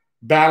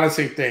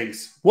 balancing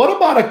things. What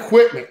about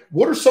equipment?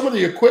 What are some of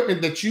the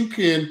equipment that you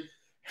can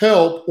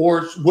help,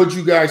 or would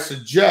you guys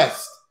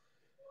suggest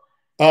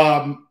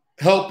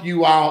help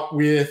you out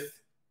with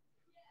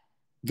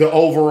the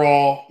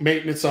overall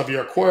maintenance of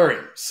your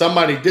aquarium?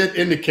 Somebody did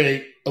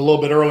indicate a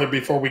little bit earlier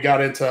before we got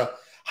into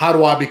how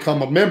do I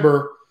become a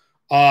member,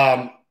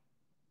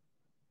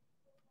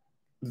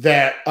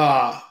 that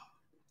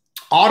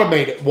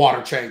automated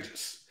water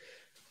changes.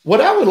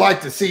 What I would like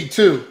to see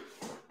too,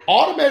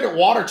 automated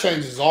water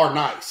changes are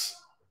nice.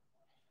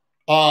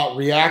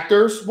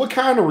 Reactors, what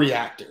kind of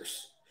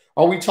reactors?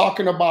 Are we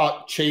talking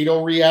about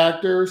Chaeto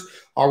reactors?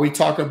 Are we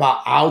talking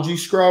about algae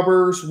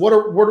scrubbers?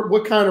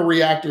 What kind of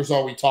reactors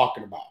are we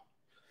talking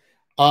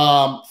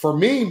about? For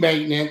me,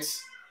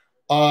 maintenance,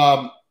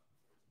 I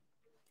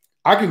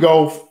could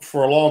go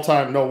for a long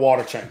time, no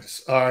water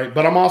changes. All right,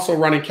 but I'm also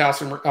running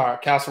calcium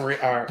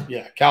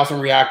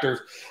reactors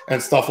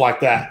and stuff like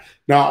that.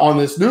 Now on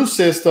this new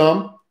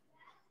system,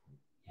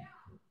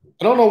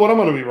 I don't know what I'm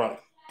going to be running.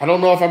 I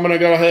don't know if I'm going to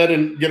go ahead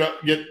and get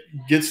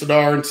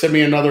Sadar and send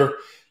me another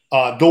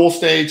dual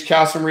stage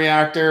calcium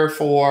reactor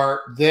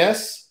for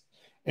this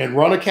and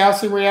run a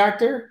calcium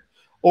reactor,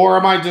 or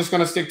am I just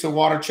going to stick to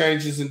water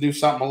changes and do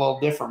something a little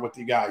different with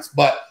you guys?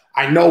 But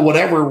I know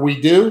whatever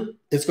we do,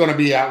 it's going to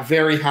be a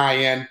very high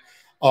end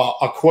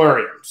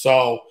aquarium.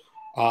 So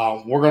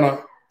we're going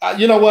to,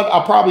 you know what?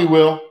 I'll probably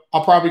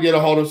get a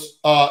hold of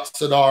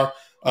Sadar,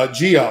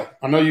 Geo.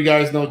 I know you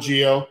guys know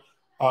Geo.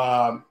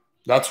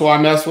 That's who I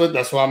mess with.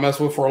 That's who I mess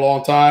with for a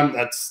long time.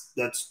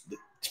 That's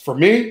for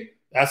me.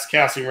 That's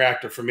calcium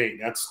reactor for me.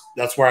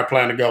 That's where I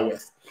plan to go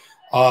with.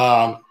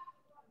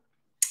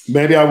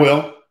 Maybe I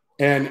will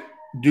and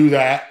do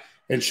that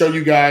and show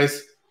you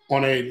guys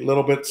on a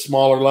little bit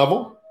smaller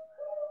level.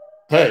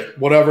 Hey,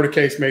 whatever the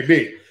case may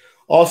be.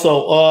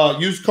 Also,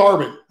 use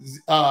carbon,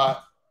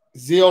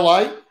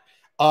 zeolite,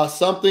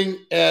 something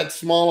at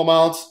small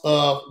amounts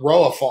of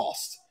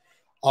Roaphos.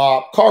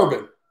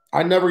 Carbon.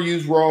 I never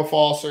use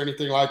Roaphos or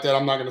anything like that.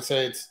 I'm not going to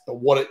say it's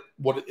what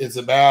is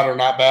it bad or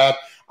not bad.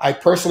 I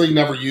personally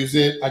never use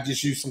it. I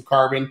just use some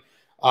carbon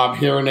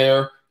here and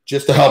there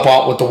just to help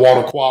out with the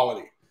water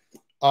quality.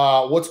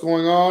 What's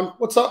going on?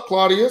 What's up,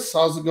 Claudius?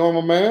 How's it going,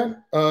 my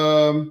man?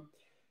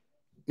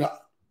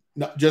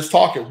 No, just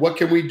talking. What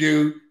can we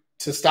do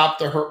to stop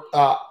the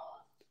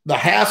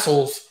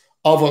hassles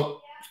of a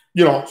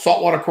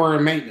saltwater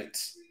aquarium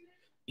maintenance?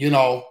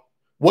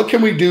 What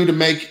can we do to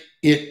make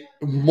it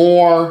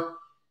more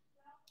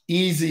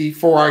easy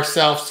for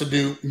ourselves to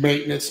do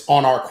maintenance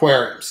on our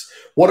aquariums?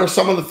 What are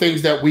some of the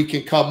things that we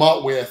can come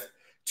up with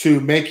to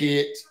make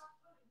it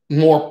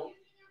more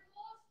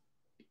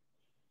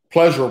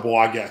pleasurable,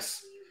 I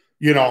guess,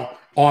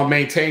 on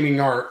maintaining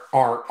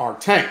our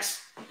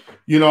tanks?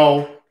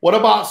 What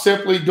about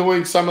simply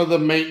doing some of the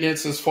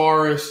maintenance as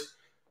far as,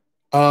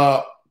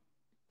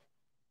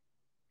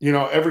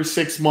 every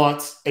 6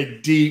 months, a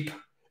deep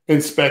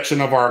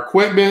inspection of our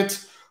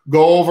equipment,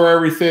 go over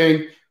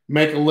everything,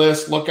 make a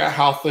list, look at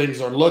how things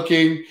are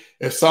looking.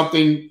 If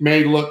something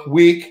may look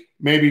weak,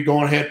 maybe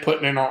going ahead,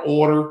 putting in our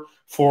order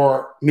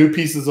for new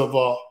pieces of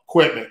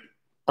equipment,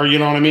 or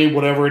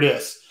whatever it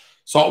is.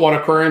 Saltwater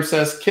Aquarium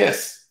says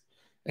kiss.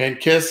 And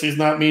kiss, he's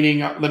not meaning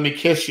let me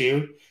kiss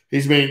you.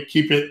 He's meaning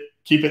keep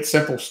it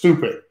simple,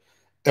 stupid.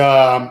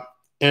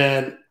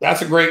 And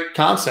that's a great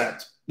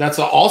concept. That's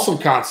an awesome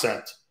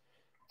concept.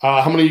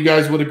 How many of you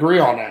guys would agree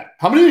on that?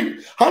 How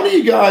many of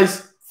you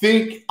guys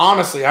think,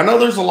 honestly, I know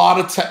there's a lot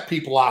of tech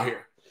people out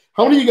here.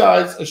 How many of you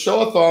guys, a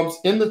show of thumbs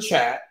in the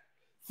chat,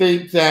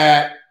 think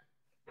that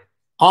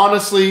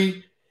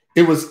honestly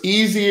it was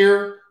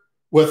easier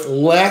with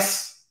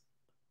less,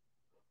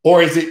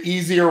 or is it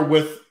easier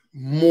with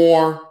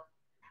more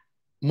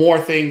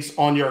things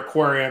on your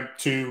aquarium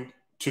to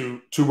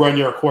run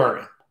your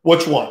aquarium?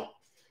 Which one?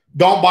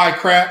 Don't buy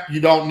crap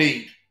you don't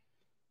need.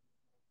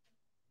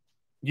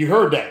 You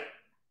heard that.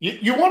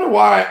 You wonder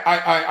why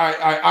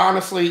I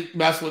honestly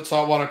mess with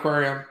Saltwater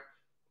Aquarium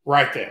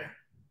right there.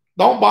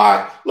 Don't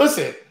buy.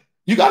 Listen,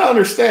 you got to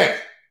understand.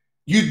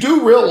 You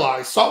do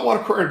realize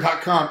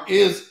saltwateraquarium.com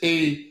is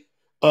a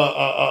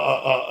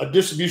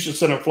distribution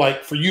center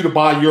for you to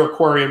buy your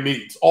aquarium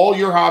needs, all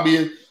your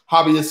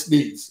hobbyist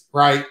needs,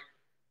 right?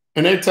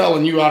 And they're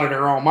telling you out of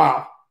their own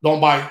mouth, don't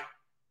buy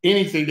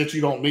anything that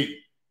you don't need.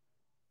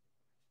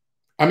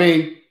 I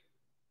mean,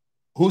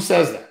 who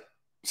says that?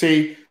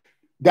 See,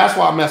 that's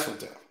why I mess with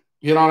them.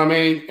 You know what I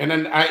mean? And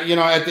then at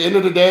the end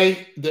of the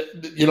day,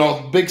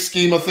 big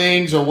scheme of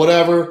things or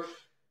whatever,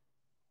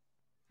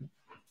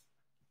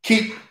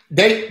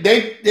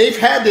 they've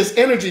had this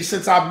energy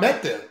since I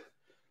met them.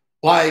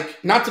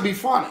 Like, not to be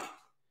funny.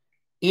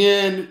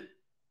 And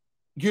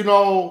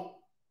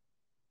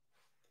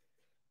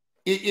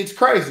it's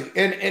crazy.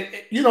 And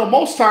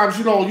most times,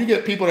 you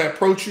get people that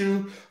approach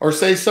you or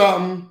say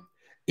something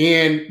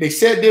and they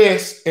said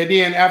this, and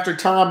then after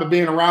time of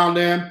being around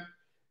them,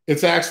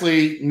 it's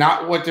actually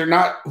not they're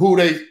not who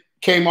they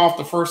came off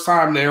the first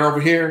time they're over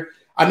here.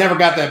 I never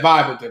got that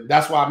vibe with them.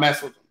 That's why I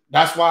mess with them.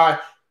 That's why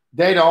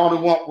they the only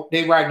one,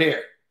 they right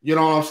there. You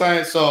know what I'm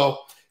saying? So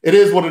it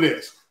is what it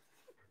is.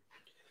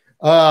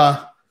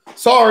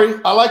 Sorry,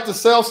 I like to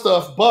sell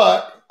stuff,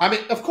 but I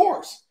mean, of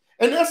course.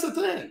 And that's the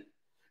thing.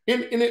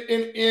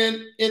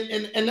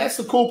 And that's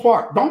the cool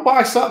part. Don't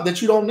buy something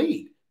that you don't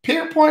need.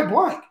 Period, point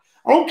blank.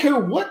 I don't care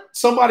what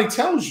somebody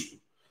tells you.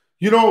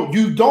 You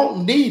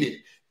don't need it.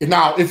 And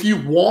now, if you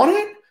want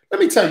it, let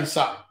me tell you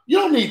something. You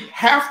don't need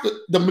half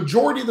the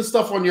majority of the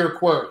stuff on your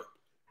aquarium.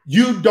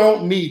 You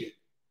don't need it.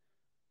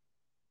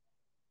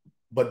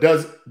 But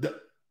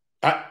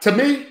to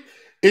me,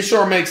 it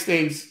sure makes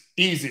things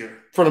easier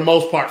for the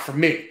most part for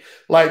me.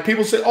 Like,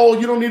 people say, oh,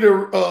 you don't need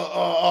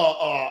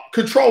a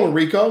controller,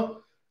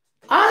 Rico.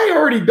 I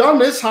already done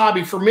this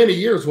hobby for many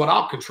years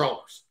without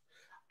controllers.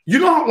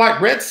 Like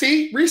Red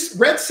Sea?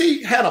 Red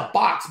Sea had a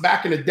box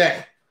back in the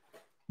day.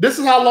 This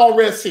is how long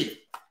Red Sea,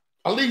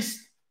 at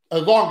least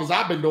as long as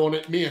I've been doing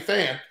it, me and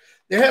Fan,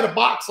 they had a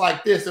box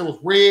like this. It was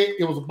red.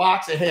 It was a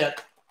box that had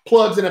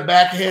plugs in the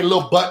back. It had a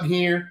little button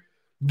here.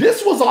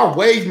 This was our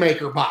wave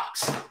maker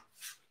box.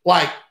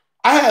 Like,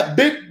 I had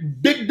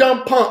big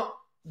dumb pump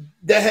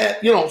that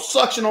had,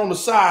 suction on the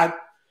side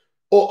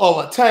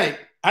of a tank.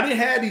 I didn't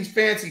have these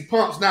fancy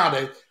pumps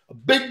nowadays. A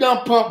big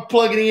dumb pump,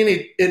 plug it in,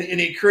 and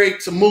it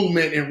creates some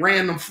movement and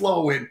random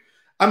flow. And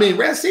I mean,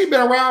 Red Sea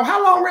been around.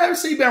 How long Red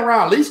Sea been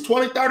around? At least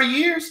 20, 30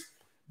 years?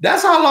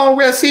 That's how long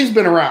Red Sea's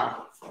been around.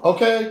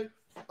 Okay?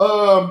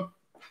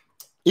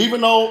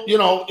 Even though,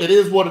 it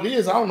is what it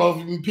is. I don't know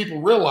if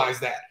people realize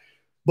that.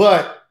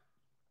 But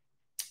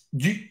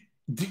you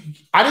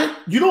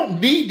don't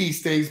need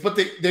these things, but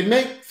they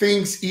make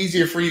things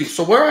easier for you.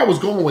 So where I was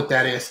going with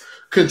that is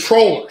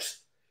controllers.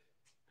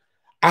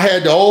 I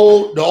had the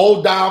old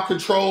dial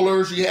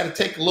controllers. You had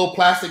to take a little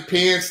plastic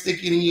pen,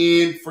 stick it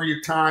in for your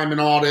time and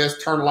all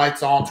this, turn the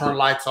lights on, turn the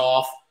lights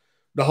off,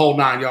 the whole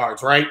 9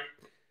 yards, right?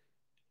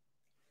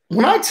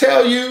 When I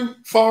tell you,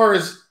 far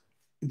as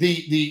the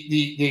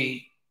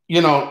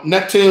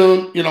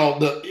Neptune,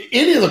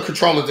 any of the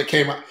controllers that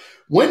came out,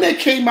 when they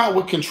came out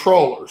with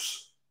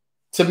controllers,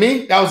 to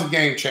me, that was a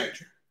game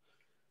changer.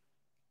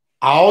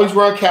 I always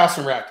run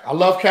calcium reactors. I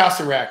love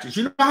calcium reactors.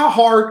 You know how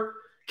hard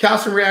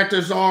calcium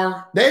reactors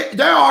are? They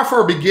are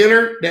for a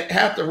beginner that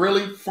have to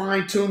really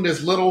fine tune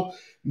this little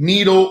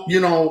needle,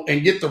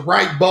 and get the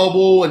right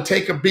bubble and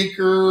take a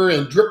beaker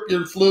and drip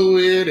your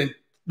fluid and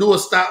do a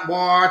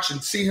stopwatch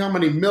and see how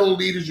many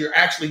milliliters you're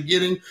actually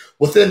getting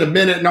within a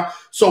minute. Now,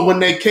 so when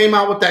they came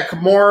out with that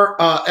Kimura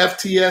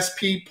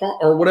FTSP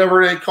pump or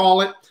whatever they call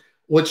it,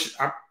 which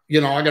I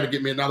got to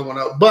get me another one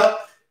out.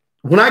 But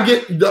when I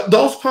get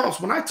those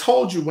pumps, when I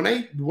told you when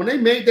they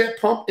made that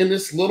pump in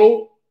this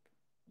little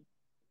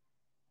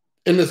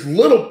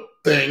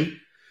thing,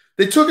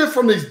 they took it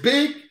from these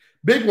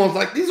big ones.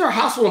 Like, these are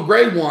hospital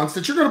grade ones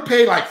that you're going to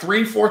pay like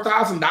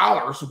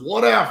 $3,000-$4,000,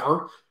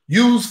 whatever.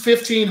 Use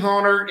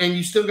 $1,500 and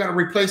you still got to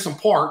replace some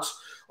parts,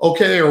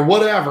 okay, or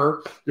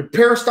whatever. The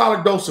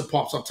peristaltic dosing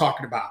pumps I'm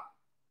talking about,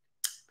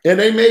 and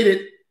they made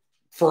it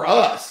for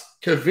us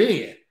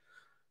convenient.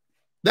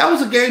 That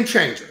was a game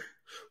changer.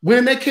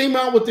 When they came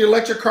out with the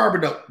electric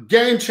carbon dope,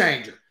 game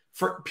changer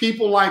for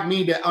people like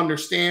me that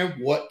understand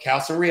what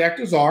calcium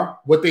reactors are,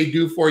 what they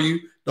do for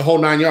you, the whole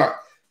 9 yards.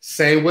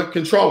 Same with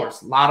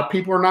controllers. A lot of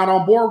people are not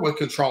on board with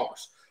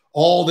controllers.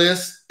 All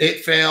this,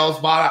 it fails,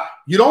 but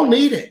you don't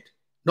need it.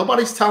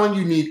 Nobody's telling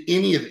you need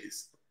any of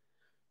these.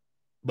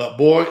 But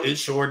boy, it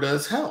sure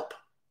does help.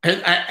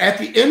 And at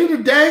the end of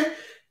the day,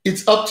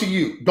 it's up to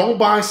you. Don't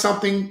buy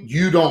something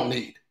you don't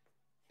need.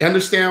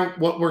 Understand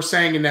what we're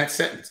saying in that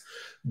sentence.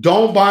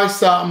 Don't buy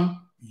something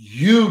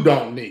you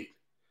don't need.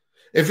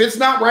 If it's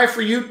not right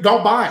for you,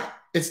 don't buy it.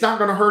 It's not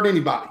going to hurt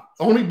anybody.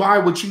 Only buy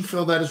what you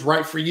feel that is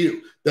right for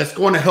you. That's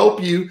going to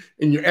help you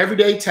in your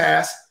everyday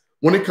tasks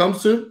when it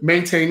comes to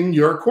maintaining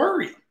your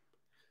aquarium.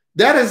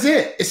 That is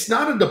it. It's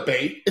not a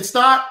debate. It's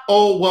not,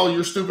 oh, well,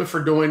 you're stupid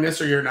for doing this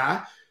or you're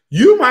not.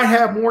 You might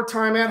have more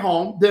time at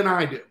home than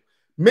I do.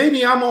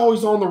 Maybe I'm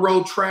always on the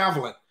road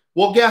traveling.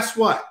 Well, guess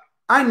what?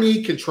 I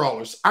need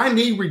controllers. I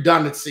need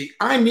redundancy.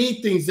 I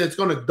need things that's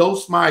going to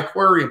dose my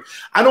aquarium.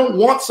 I don't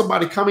want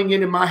somebody coming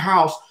in my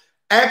house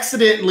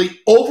accidentally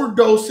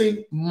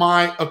overdosing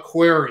my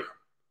aquarium.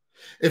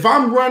 If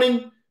I'm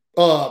running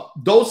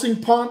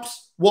dosing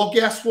pumps, well,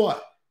 guess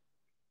what?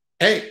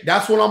 Hey,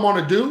 that's what I'm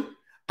going to do.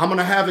 I'm going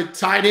to have it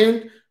tied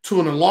in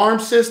to an alarm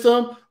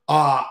system,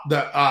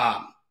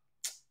 the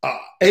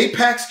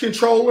Apex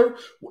controller.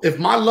 If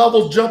my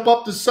levels jump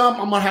up to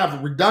something, I'm going to have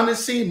a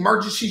redundancy,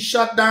 emergency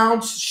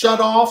shutdowns,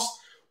 shutoffs,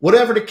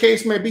 whatever the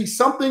case may be.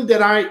 Something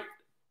that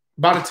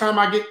by the time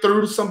I get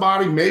through to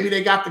somebody, maybe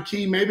they got the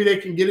key, maybe they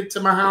can get it to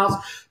my house.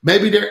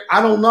 Maybe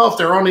I don't know if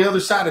they're on the other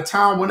side of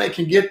town when they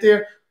can get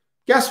there.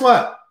 Guess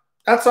what?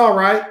 That's all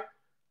right.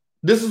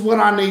 This is what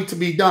I need to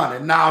be done.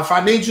 And now if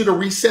I need you to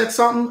reset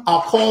something,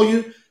 I'll call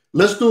you.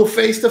 Let's do a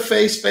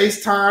face-to-face,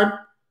 FaceTime.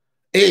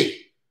 Hey,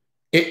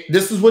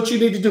 this is what you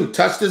need to do.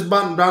 Touch this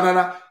button,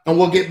 and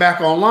we'll get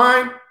back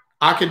online.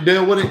 I can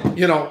deal with it.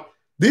 You know,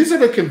 these are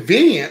the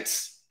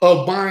convenience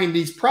of buying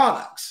these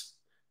products.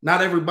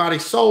 Not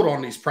everybody's sold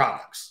on these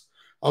products.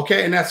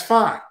 Okay, and that's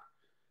fine.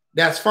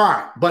 That's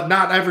fine. But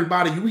not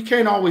everybody. We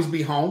can't always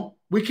be home.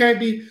 We can't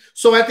be.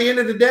 So at the end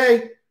of the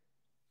day,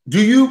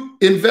 do you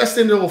invest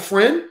into a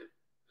friend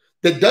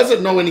that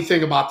doesn't know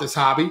anything about this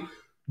hobby?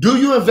 Do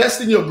you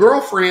invest in your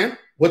girlfriend,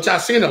 which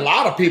I've seen a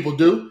lot of people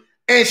do,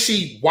 and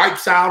she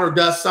wipes out or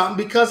does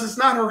something because it's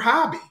not her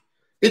hobby?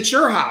 It's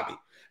your hobby.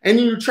 And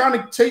you're trying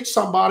to teach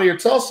somebody or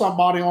tell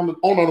somebody on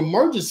an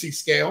emergency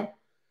scale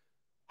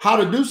how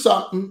to do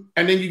something,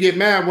 and then you get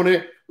mad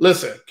when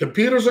listen,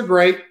 computers are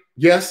great.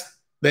 Yes,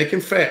 they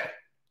can fail.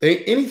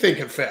 Anything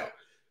can fail.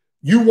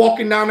 You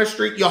walking down the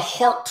street, your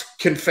heart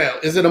can fail.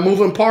 Is it a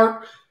moving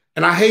part?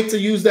 And I hate to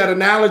use that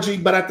analogy,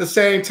 but at the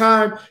same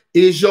time,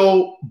 is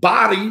your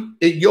body,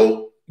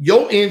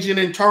 your engine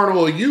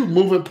internal, or you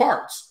moving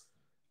parts?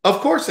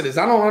 Of course it is.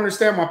 I don't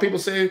understand why people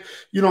say,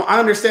 you know,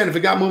 I understand if it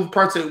got moving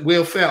parts, it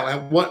will fail.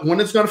 And when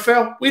it's going to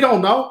fail, we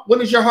don't know.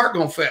 When is your heart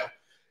going to fail?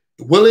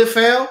 Will it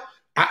fail?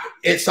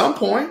 At some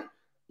point.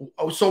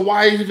 So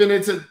why even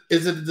is it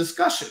a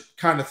discussion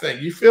kind of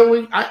thing? You feel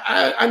me?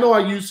 I know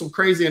I use some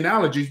crazy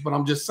analogies, but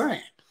I'm just saying.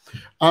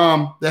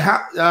 Let's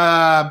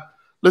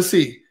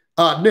see.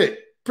 Nick,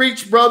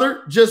 preach,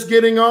 brother. Just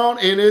getting on,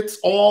 and it's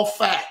all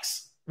facts.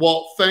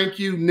 Well, thank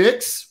you,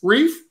 Nick's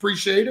Reef.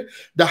 Appreciate it.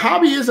 The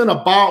hobby isn't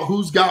about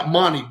who's got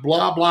money,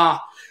 blah, blah.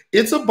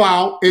 It's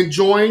about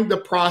enjoying the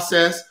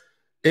process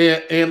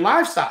and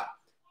lifestyle.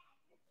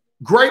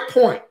 Great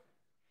point.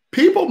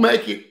 People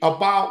make it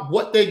about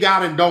what they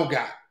got and don't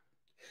got.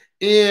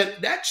 And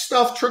that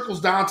stuff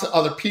trickles down to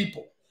other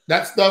people.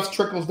 That stuff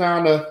trickles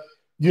down to,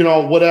 you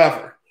know,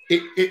 whatever.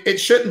 It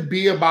shouldn't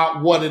be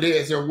about what it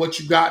is or what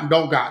you got and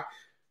don't got.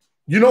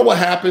 You know what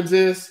happens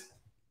is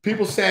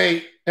people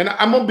say, and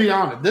I'm going to be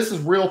honest, this is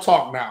real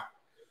talk now.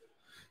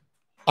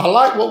 I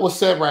like what was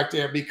said right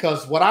there,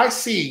 because what I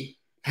see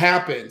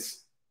happens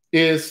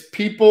is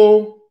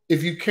people,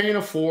 if you can't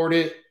afford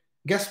it,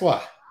 guess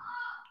what?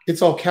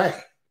 It's okay.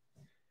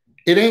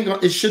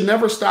 It should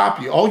never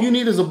stop you. All you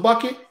need is a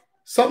bucket,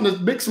 something to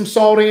mix some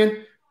salt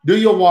in, do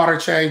your water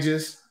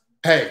changes.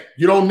 Hey,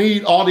 you don't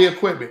need all the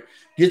equipment.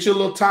 Get your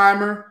little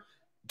timer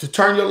to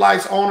turn your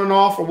lights on and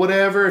off or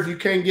whatever. If you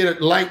can't get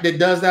a light that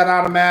does that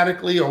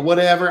automatically or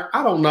whatever,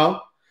 I don't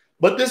know.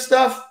 But this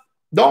stuff,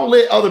 don't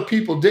let other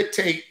people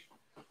dictate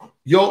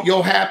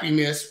your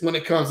happiness when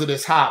it comes to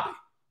this hobby.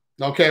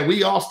 Okay,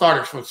 we all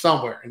started from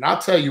somewhere. And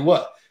I'll tell you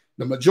what,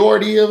 the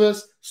majority of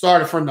us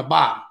started from the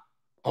bottom.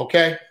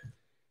 Okay?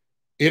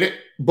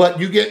 But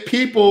you get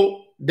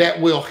people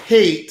that will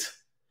hate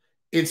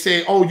and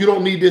say, oh, you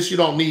don't need this, you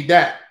don't need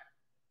that.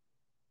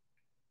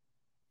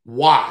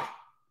 Why?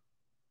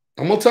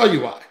 I'm going to tell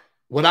you why.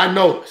 What I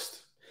noticed,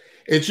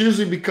 it's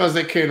usually because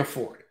they can't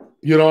afford it.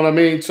 You know what I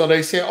mean? So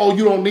they say, oh,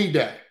 you don't need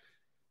that.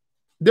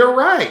 They're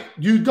right.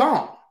 You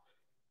don't.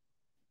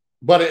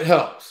 But it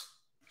helps.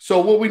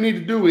 So what we need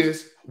to do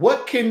is,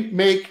 what can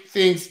make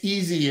things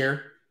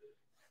easier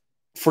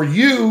for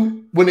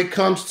you when it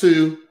comes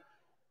to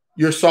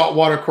your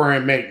saltwater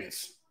aquarium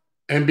maintenance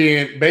and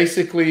being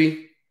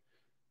basically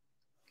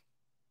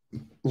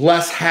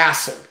less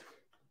hassle?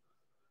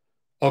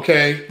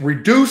 Okay,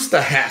 reduce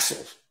the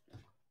hassle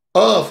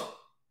of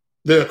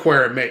the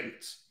aquarium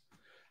maintenance.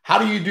 How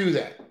do you do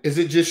that? Is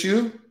it just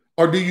you,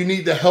 or do you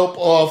need the help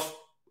of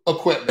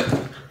equipment?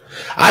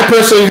 I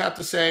personally have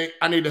to say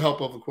I need the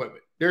help of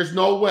equipment. There's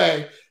no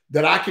way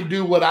that I can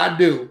do what I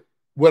do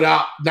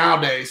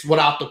nowadays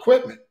without the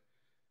equipment.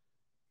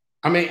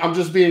 I mean, I'm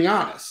just being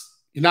honest.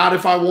 Not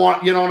if I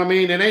want, you know what I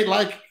mean? It ain't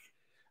like,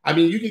 I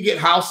mean, you can get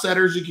house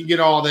setters, you can get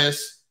all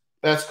this.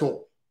 That's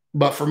cool.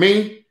 But for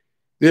me,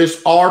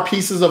 there's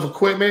pieces of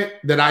equipment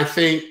that I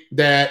think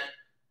that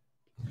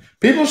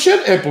people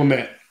should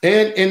implement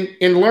and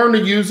learn to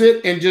use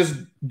it and just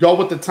go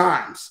with the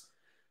times.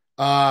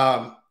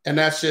 And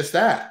that's just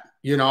that.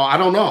 You know, I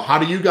don't know. How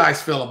do you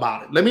guys feel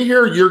about it? Let me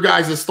hear your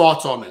guys'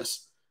 thoughts on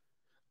this.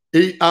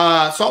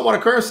 Saltwater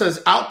Current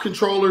says out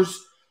controllers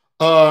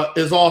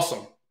is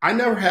awesome. I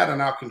never had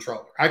an out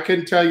controller. I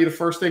couldn't tell you the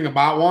first thing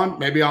about one.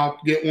 Maybe I'll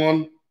get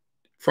one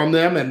from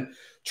them and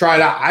try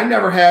it out. I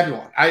never had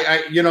one.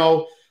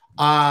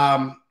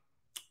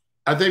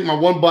 I think my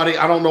one buddy,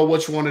 I don't know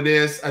which one it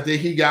is. I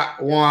think he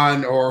got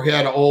one or he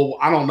had an old,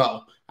 I don't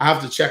know. I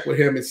have to check with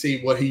him and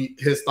see what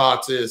his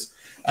thoughts is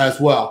as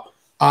well.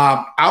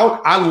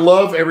 I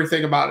love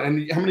everything about it.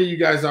 And how many of you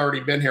guys already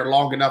been here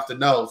long enough to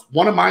know?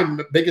 One of my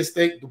biggest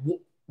things,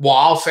 well,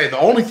 I'll say the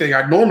only thing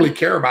I normally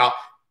care about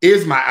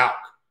is my alk.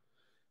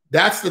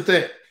 That's the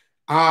thing.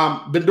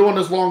 Been doing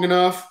this long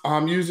enough.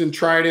 I'm using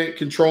Trident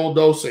controlled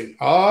dosing.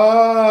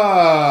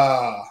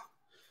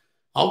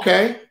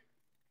 Okay.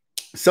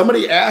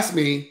 Somebody asked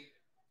me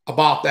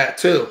about that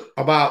too,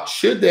 about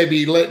should they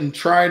be letting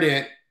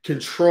Trident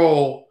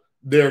control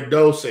their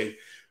dosing.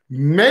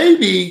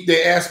 Maybe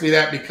they asked me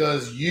that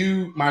because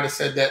you might have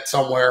said that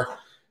somewhere,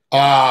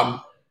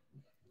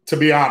 to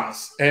be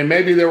honest. And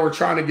maybe they were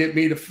trying to get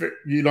me to,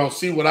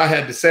 see what I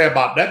had to say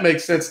about it. That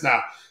makes sense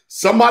now.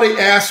 Somebody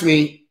asked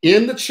me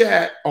in the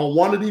chat on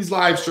one of these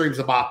live streams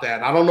about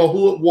that. I don't know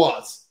who it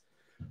was,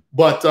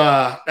 but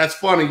that's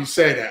funny you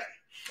say that.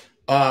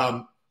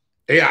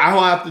 Yeah,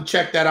 I'll have to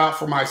check that out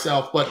for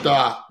myself. But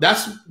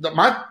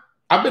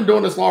I've been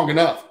doing this long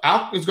enough.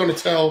 Alk is going to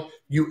tell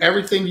you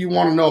everything you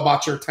want to know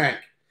about your tank.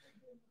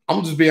 I'm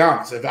going to just be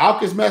honest. If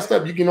Alk is messed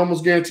up, you can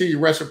almost guarantee your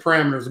rest of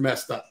parameters are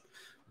messed up.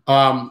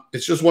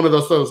 It's just one of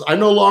those. I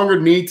no longer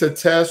need to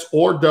test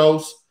or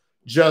dose,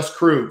 just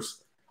cruise.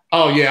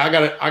 Oh yeah,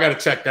 I gotta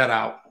check that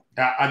out.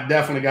 I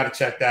definitely got to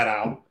check that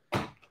out.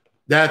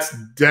 That's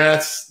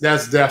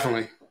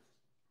definitely.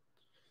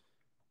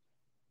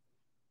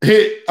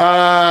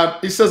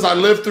 He says, I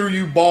live through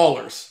you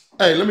ballers.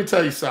 Hey, let me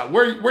tell you something.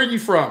 Where are you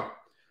from?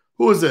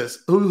 Who is this?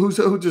 Who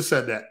just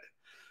said that?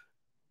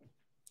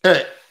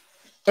 Hey,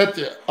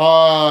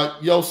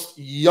 yo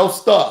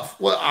stuff.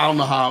 Well, I don't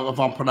know if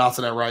I'm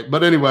pronouncing that right,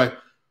 but anyway,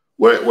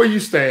 where you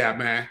stay at,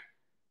 man?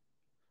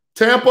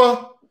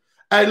 Tampa?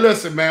 Hey,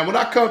 listen, man, when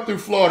I come through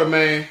Florida,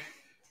 man,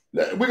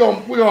 we're gonna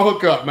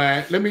hook up,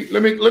 man. Let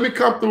me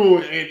come through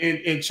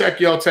and check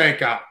your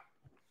tank out.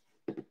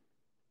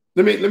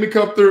 Let me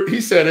come through.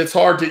 He said it's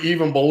hard to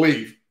even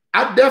believe.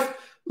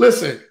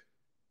 Listen.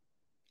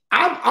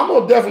 I'm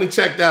gonna definitely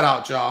check that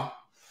out, y'all.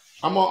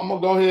 I'm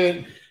gonna go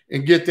ahead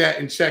and get that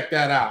and check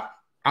that out.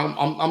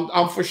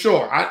 I'm for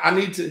sure. I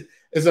need to.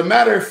 As a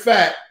matter of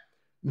fact,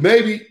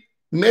 maybe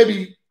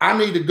I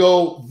need to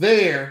go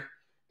there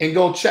and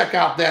go check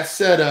out that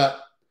setup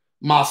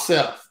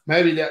myself.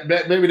 Maybe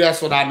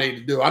that's what I need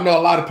to do. I know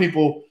a lot of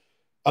people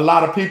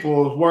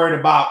is worried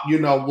about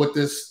with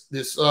this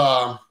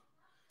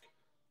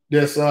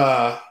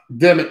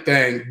Demic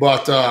thing,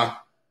 but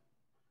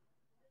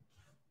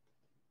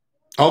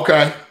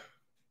okay.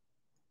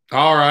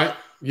 All right.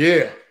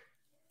 Yeah.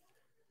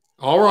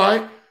 All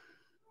right.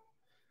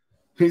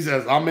 He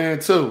says, I'm in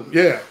too.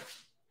 Yeah.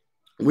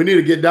 We need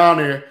to get down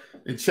there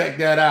and check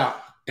that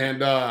out.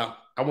 And I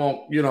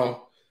won't,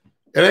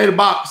 it ain't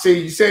about,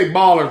 see, you say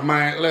ballers,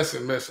 man.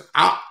 Listen.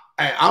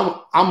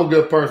 I'm a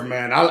good person,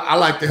 man. I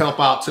like to help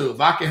out too.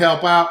 If I can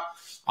help out,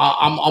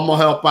 I'm gonna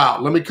help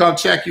out. Let me come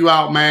check you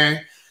out,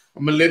 man.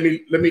 Let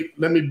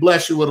me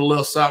bless you with a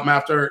little something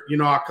after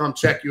I come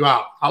check you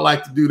out. I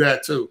like to do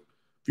that too,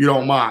 if you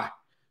don't mind.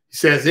 He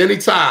says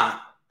anytime.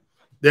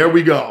 There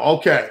we go.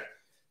 Okay.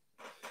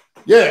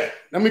 Yeah,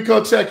 let me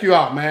come check you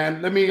out,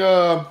 man. Let me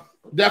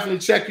definitely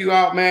check you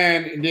out,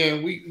 man, and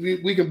then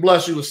we can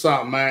bless you with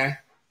something, man.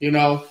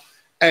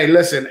 Hey,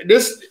 listen,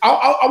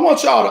 I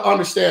want y'all to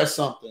understand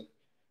something.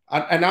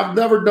 And I've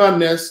never done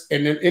this,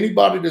 and then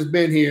anybody that's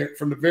been here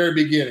from the very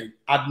beginning,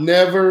 I've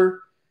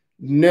never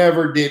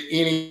did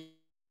any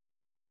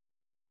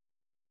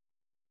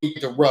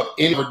to rub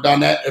in or done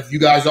that. If you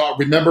guys all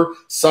remember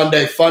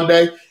Sunday Fun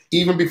Day,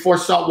 even before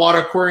Saltwater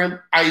Aquarium,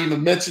 I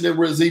even mentioned it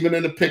was even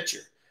in the picture.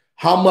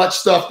 How much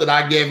stuff that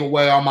I gave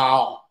away on my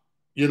own.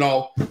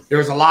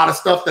 There's a lot of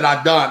stuff that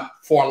I've done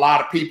for a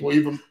lot of people,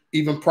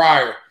 even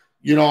prior.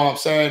 You know what I'm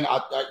saying?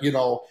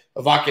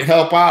 If I can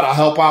help out, I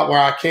help out where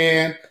I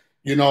can.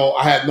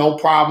 I have no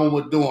problem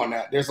with doing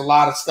that. There's a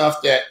lot of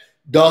stuff that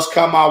does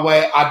come my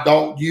way. I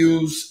don't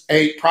use,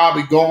 ain't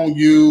probably going to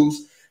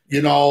use.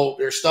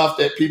 There's stuff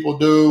that people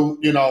do,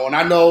 and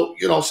I know,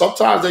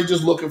 sometimes they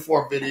just looking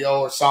for a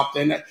video or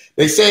something.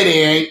 They say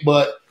they ain't,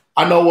 but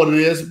I know what it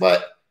is.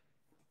 But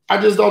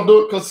I just don't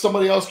do it because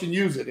somebody else can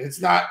use it.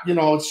 It's not,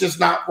 it's just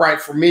not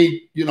right for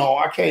me.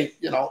 I can't,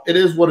 it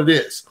is what it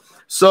is.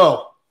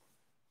 So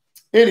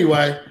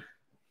anyway,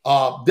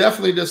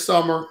 definitely this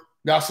summer,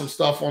 got some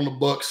stuff on the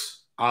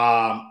books.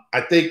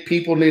 I think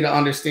people need to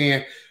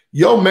understand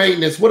your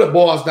maintenance, what it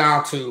boils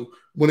down to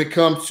when it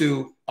comes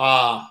to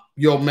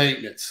your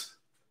maintenance.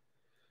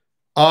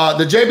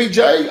 The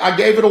JBJ, I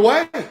gave it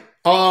away.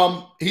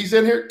 He's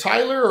in here,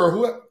 Tyler or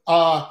who?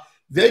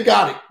 They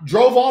got it.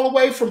 Drove all the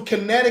way from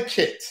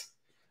Connecticut.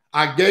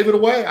 I gave it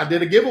away. I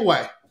did a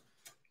giveaway.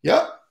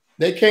 Yep.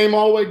 They came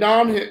all the way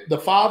down here. The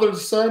father, the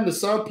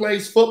son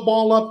plays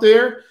football up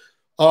there.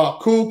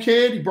 Cool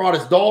kid. He brought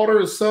his daughter,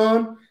 his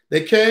son.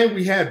 They came.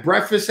 We had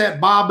breakfast at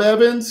Bob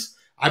Evans.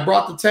 I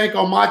brought the tank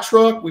on my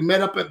truck. We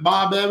met up at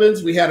Bob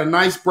Evans. We had a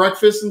nice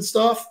breakfast and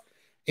stuff,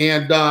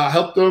 and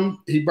helped him.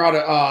 He brought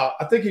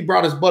I think he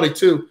brought his buddy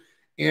too,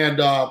 and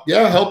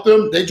yeah, helped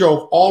them. They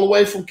drove all the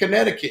way from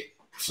Connecticut.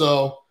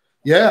 So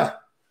yeah,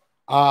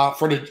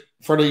 for the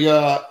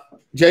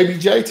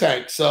JBJ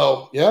tank.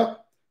 So yeah,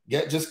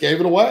 just gave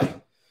it away.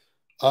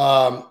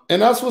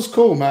 And that's what's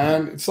cool,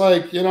 man. It's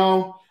like, you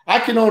know, I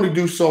can only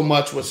do so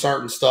much with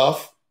certain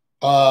stuff.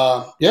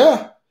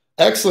 Yeah,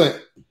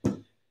 excellent.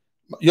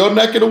 Your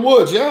neck of the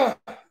woods, yeah.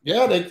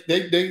 Yeah, the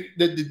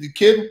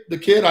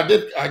kid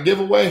I give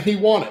away, he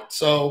won it.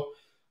 So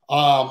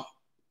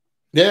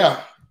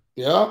yeah.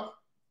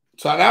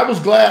 So I was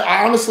glad.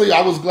 I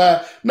was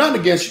glad, nothing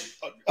against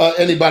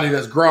anybody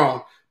that's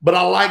grown, but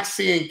I like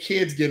seeing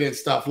kids get in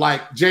stuff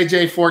like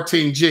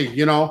JJ14G,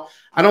 you know.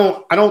 I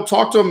don't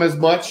talk to him as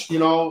much, you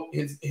know,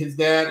 his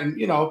dad, and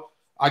you know,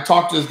 I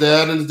talk to his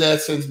dad, and his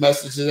dad sends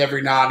messages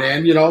every now and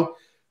then, you know.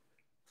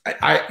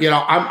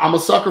 I'm a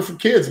sucker for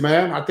kids,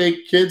 man. I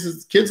think kids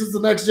is the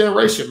next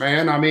generation,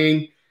 man. I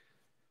mean,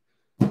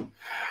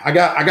 I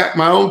got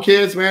my own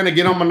kids, man. They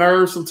get on my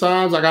nerves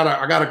sometimes. I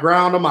gotta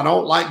ground them. I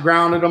don't like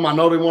grounding them. I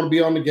know they want to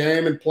be on the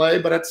game and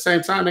play, but at the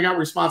same time, they got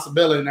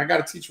responsibility, and I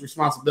got to teach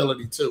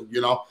responsibility too,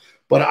 you know.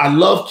 But I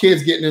love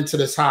kids getting into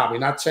this hobby.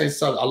 Not change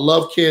something. I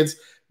love kids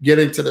get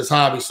into this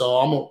hobby.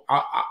 So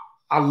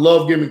I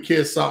love giving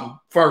kids something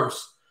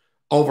first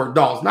over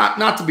adults.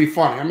 Not to be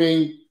funny. I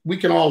mean, we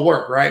can all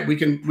work, right? We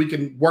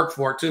can work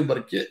for it too. But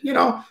a kid, you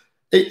know,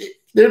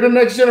 they're the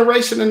next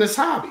generation in this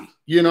hobby.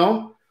 You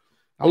know,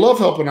 I love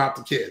helping out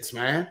the kids,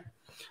 man.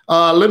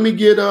 Let me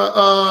get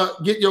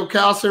your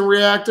calcium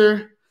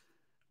reactor.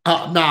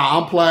 Nah,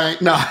 I'm playing.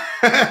 Nah,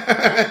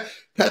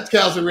 that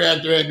calcium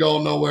reactor ain't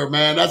going nowhere,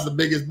 man. That's the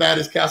biggest,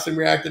 baddest calcium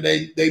reactor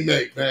they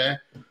make, man.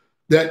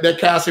 That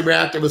calcium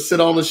reactor would sit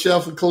on the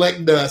shelf and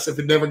collect dust if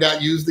it never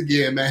got used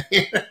again, man.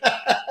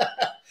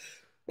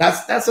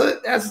 That's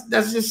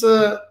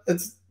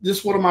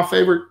just one of my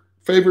favorite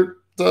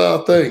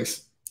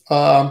things.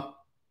 I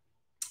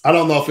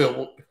don't know if it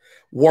will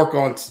work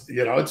on,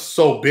 you know, it's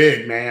so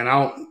big, man.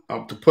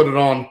 To put it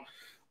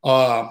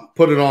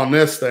on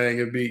this thing,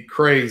 it'd be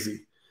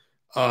crazy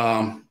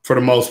for the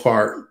most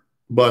part.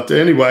 But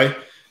anyway,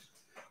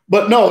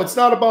 but no, it's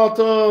not about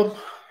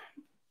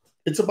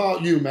it's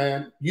about you,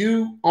 man.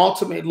 You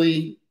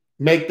ultimately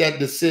make that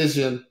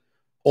decision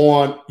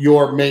on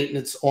your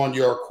maintenance on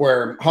your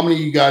aquarium. How many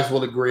of you guys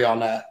will agree on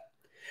that?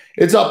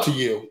 It's up to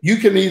you. You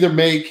can either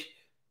make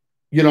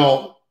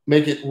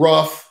it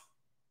rough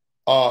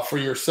for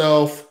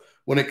yourself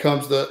when it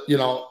comes to, you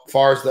know, as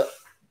far as the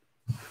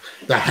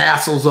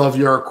hassles of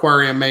your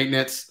aquarium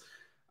maintenance.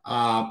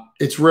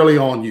 It's really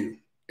on you.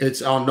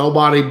 It's on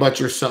nobody but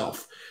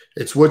yourself.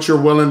 It's what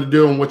you're willing to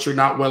do and what you're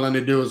not willing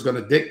to do is going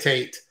to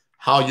dictate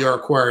how your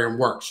aquarium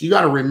works. You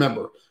got to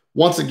remember,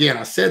 once again,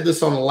 I said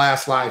this on the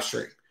last live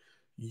stream,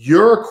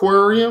 your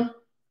aquarium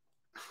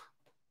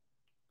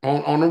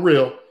on the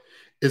real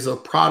is a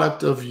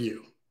product of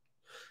you.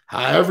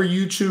 However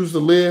you choose to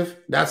live,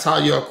 that's how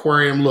your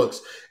aquarium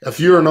looks.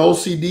 If you're an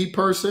OCD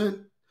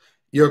person,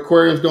 your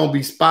aquarium is going to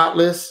be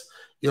spotless.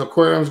 Your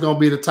aquarium is going to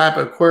be the type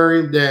of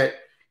aquarium that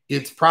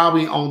it's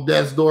probably on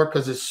death's door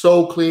because it's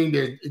so clean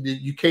that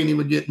you can't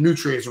even get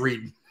nutrients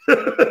reading.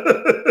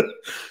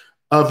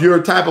 If you're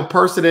a type of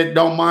person that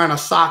don't mind a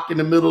sock in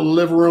the middle of the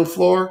living room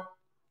floor,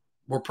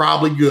 we're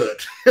probably good.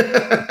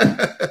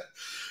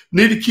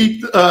 Need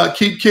to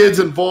keep kids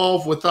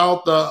involved.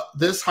 Without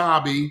this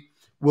hobby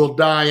will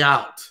die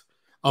out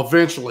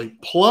eventually.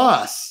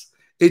 Plus,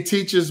 it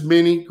teaches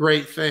many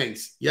great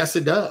things. Yes,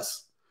 it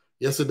does.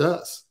 Yes, it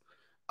does.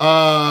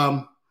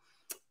 I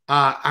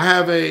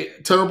have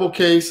a terrible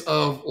case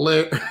of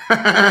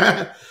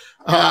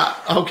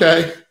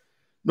okay,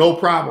 no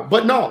problem.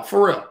 But no,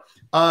 for real.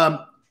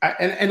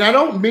 And I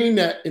don't mean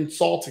that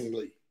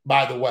insultingly,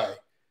 by the way.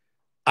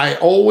 I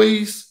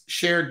always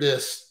shared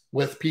this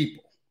with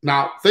people.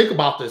 Now, think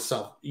about this,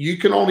 self. You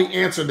can only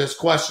answer this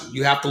question.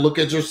 You have to look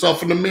at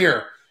yourself in the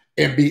mirror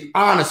and be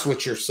honest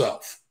with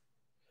yourself.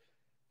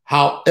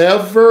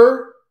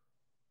 However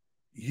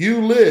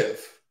you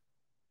live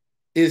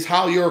is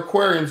how your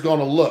aquarium is going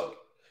to look.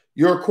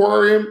 Your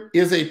aquarium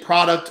is a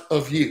product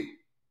of you,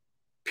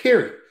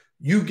 period.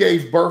 You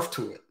gave birth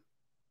to it.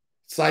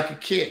 It's like a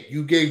kid.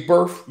 You gave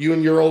birth, you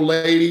and your old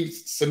lady,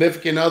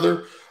 significant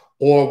other,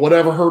 or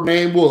whatever her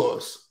name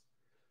was.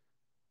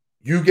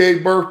 You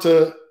gave birth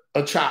to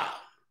a child.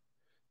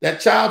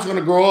 That child's going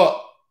to grow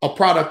up a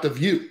product of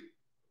you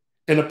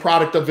and a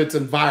product of its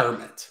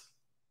environment.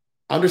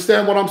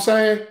 Understand what I'm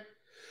saying?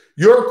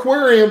 Your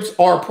aquariums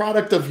are a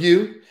product of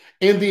you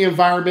and the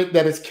environment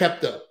that it's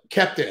kept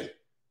in.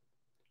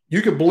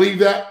 You can believe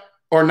that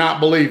or not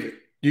believe it.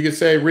 You can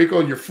say, Rico,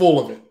 you're full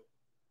of it.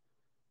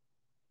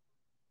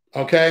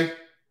 Okay?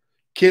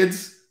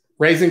 Kids,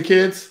 raising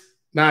kids,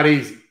 not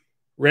easy.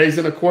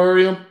 Raising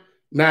aquarium,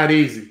 not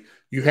easy.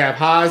 You have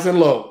highs and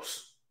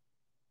lows.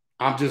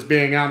 I'm just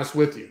being honest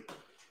with you.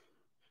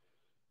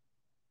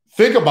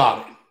 Think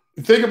about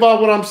it. Think about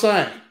what I'm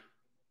saying.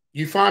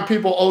 You find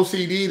people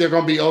OCD, they're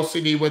going to be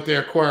OCD with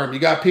their aquarium. You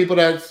got people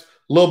that's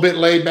a little bit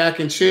laid back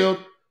and chilled.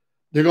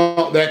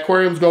 The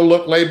aquarium's gonna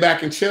look laid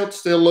back and chilled.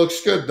 Still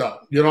looks good though.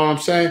 You know what I'm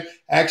saying?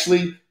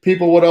 Actually,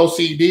 people with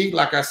OCD,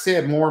 like I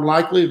said, more than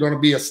likely are gonna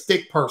be a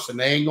stick person.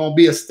 They ain't gonna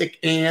be a stick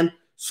and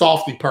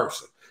softy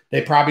person.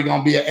 They probably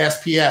gonna be a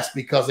SPS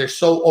because they're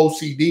so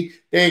OCD.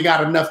 They ain't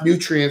got enough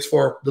nutrients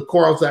for the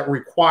corals that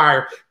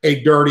require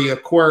a dirty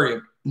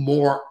aquarium,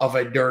 more of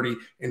a dirty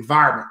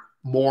environment,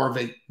 more of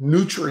a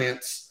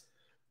nutrients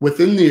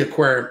within the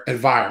aquarium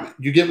environment.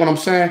 You get what I'm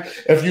saying?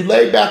 If you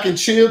lay back and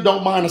chill,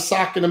 don't mind a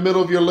sock in the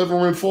middle of your living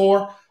room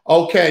floor,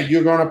 okay,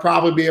 you're going to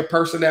probably be a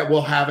person that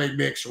will have a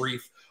mixed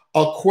reef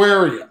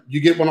aquarium.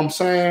 You get what I'm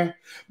saying?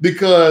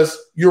 Because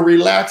you're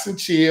relaxed and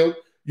chill.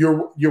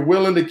 You're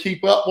willing to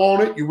keep up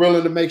on it. You're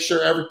willing to make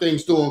sure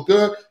everything's doing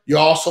good. You're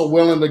also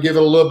willing to give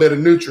it a little bit of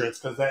nutrients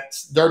because that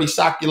dirty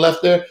sock you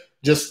left there,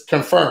 just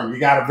confirm. You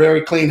got a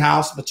very clean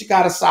house, but you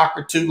got a sock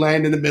or two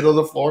laying in the middle of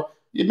the floor.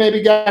 You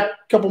maybe got a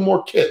couple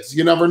more kids.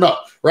 You never know,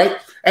 right?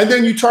 And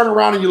then you turn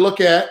around and you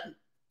look at,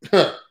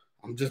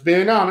 I'm just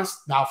being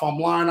honest. Now, if I'm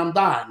lying, I'm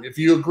dying. If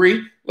you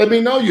agree, let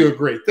me know you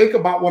agree. Think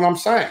about what I'm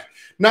saying.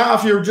 Now,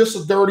 if you're just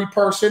a dirty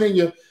person and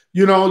you're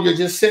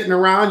just sitting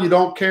around, you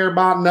don't care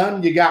about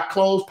nothing. You got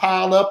clothes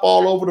piled up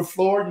all over the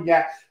floor. You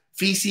got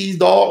feces,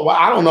 dog. Well,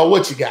 I don't know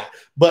what you got,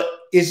 but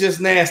it's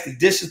just nasty.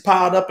 Dishes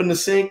piled up in the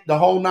sink, the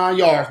whole 9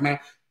 yards, man.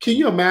 Can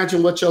you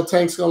imagine what your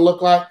tank's going to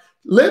look like?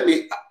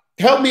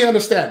 Help me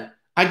understand it.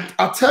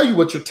 I'll tell you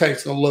what your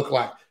tank's going to look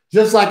like,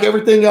 just like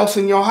everything else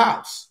in your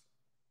house.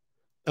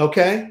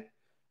 Okay?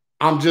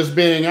 I'm just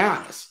being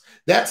honest.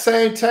 That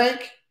same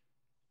tank,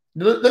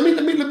 let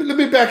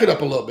me back it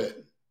up a little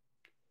bit.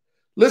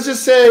 Let's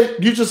just say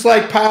you just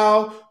like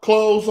pile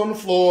clothes on the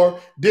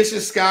floor,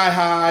 dishes sky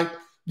high,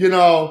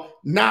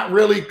 not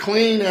really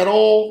clean at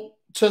all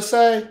to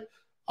say.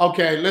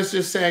 Okay, let's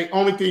just say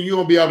only thing you're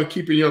going to be able to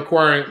keep in your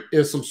aquarium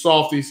is some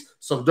softies,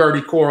 some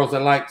dirty corals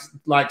that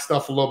like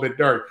stuff a little bit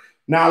dirty.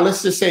 Now,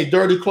 let's just say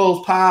dirty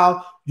clothes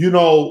pile,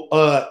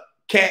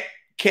 cat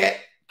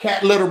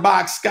litter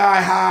box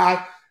sky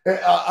high,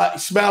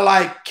 smell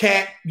like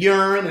cat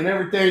urine and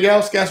everything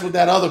else. Guess what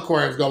that other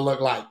aquarium is going to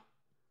look like?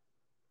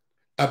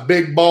 A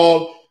big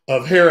ball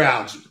of hair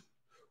algae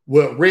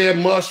with red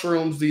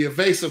mushrooms, the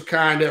invasive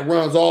kind that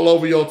runs all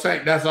over your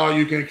tank. That's all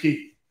you can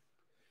keep.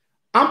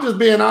 I'm just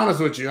being honest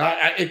with you.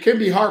 It can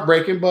be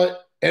heartbreaking,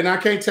 and I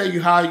can't tell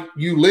you how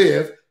you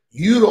live.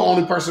 You the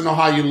only person know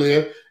how you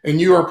live, and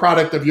you are a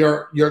product of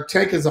your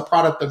tank is a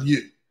product of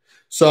you.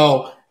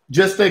 So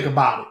just think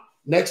about it.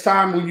 Next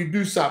time when you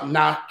do something,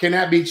 now can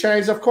that be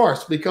changed? Of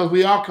course, because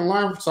we all can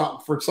learn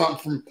something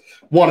from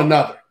one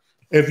another.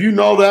 If you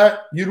know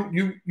that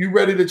you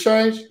ready to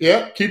change,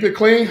 yeah, keep it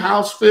clean,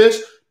 house, fish,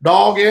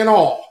 dog, and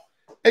all.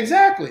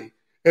 Exactly.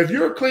 If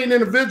you're a clean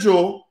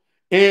individual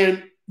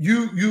and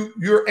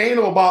you're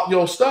anal about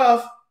your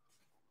stuff,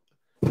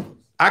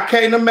 I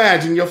can't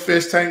imagine your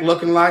fish tank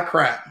looking like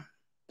crap.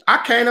 I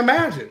can't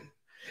imagine.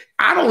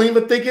 I don't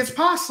even think it's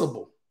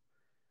possible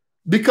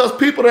because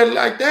people that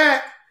like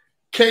that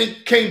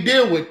can't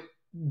deal with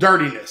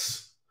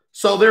dirtiness.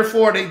 So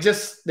therefore they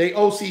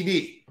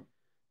OCD.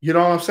 You know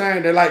what I'm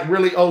saying? They're like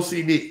really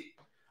OCD.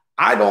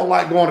 I don't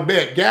like going to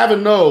bed.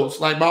 Gavin knows,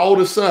 like my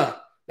oldest son,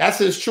 that's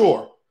his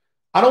chore.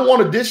 I don't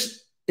want a dish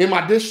in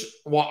my dish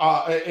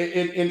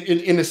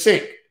in the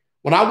sink.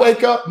 When I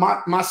wake up,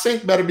 my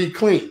sink better be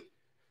clean.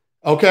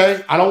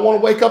 Okay, I don't want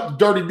to wake up to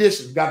dirty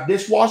dishes. You got a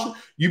dishwasher,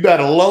 you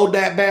better load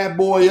that bad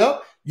boy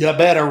up. You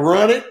better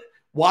run it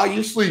while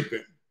you're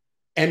sleeping.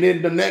 And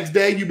then the next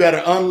day, you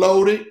better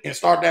unload it and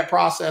start that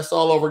process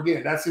all over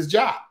again. That's his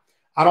job.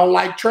 I don't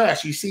like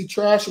trash. You see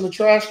trash in the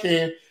trash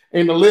can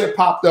and the lid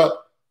popped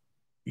up,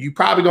 you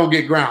probably gonna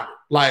get grounded.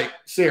 Like,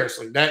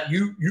 seriously, that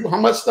you how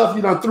much stuff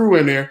you done threw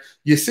in there,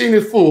 you seen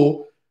it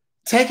full,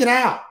 take it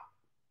out.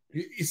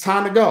 It's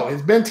time to go.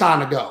 It's been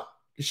time to go.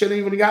 You shouldn't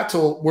even got to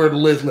where the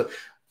lids live.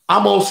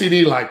 I'm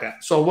OCD like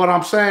that. So what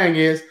I'm saying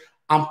is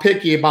I'm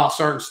picky about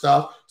certain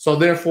stuff. So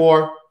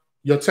therefore,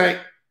 your tank,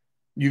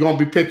 you're going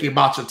to be picky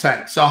about your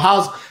tank. So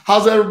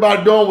how's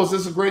everybody doing? Was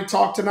this a great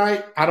talk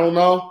tonight? I don't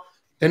know.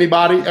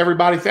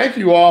 Everybody, thank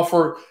you all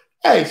for,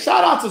 hey,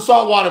 shout out to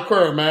Saltwater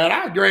Aquarium, man.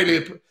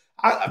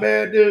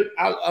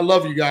 I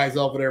love you guys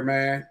over there,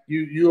 man.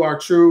 You are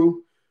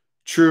true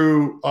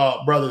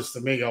brothers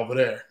to me over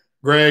there.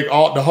 Greg,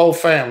 the whole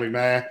family,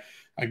 man.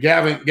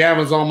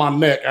 Gavin's on my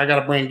neck. I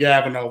gotta bring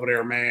Gavin over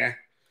there, man.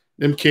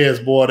 Them kids,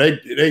 boy, they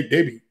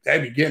be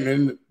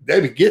getting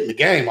the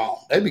game on.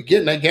 They be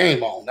getting that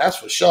game on. That's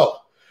for sure.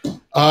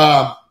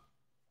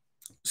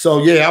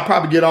 So yeah, I'll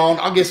probably get on.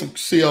 I'll get some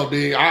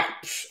COD.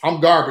 I'm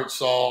garbage,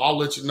 so I'll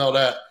let you know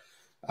that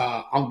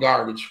I'm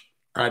garbage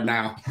right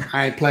now.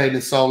 I ain't played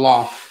in so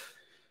long.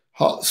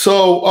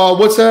 So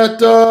what's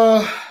that?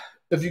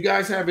 If you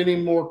guys have any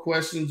more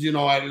questions,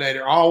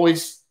 later,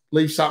 always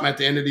leave something at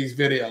the end of these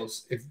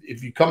videos.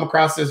 If you come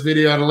across this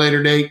video at a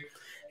later date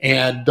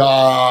and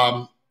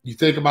you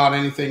think about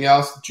anything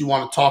else that you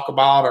want to talk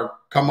about or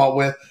come up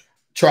with,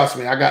 trust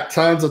me, I got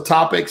tons of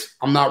topics.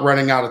 I'm not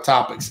running out of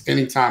topics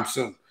anytime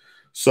soon.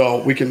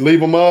 So we can leave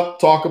them up,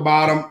 talk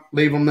about them,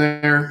 leave them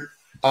there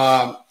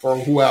for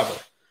whoever.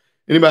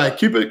 Anybody,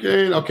 keep it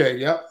in. Okay,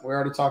 yep, we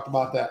already talked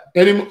about that.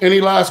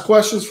 Any last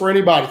questions for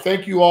anybody?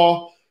 Thank you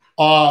all.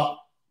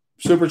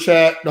 Super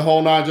chat, the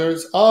whole nine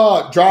yards.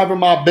 Driving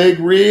my big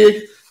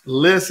rig.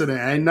 Listen,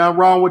 ain't nothing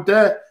wrong with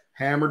that.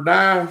 Hammer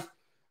down.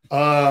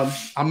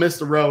 I miss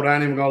the road. I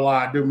ain't even gonna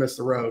lie. I do miss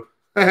the road.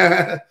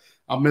 I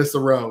miss the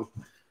road.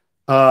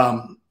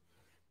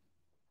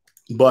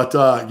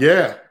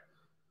 Yeah.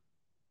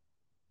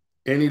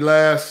 Any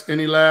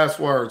last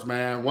words,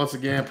 man? Once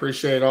again,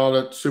 appreciate all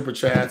the super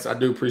chats. I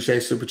do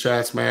appreciate super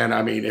chats, man.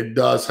 I mean, it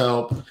does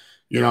help.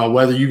 You know,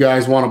 whether you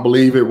guys want to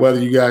believe it,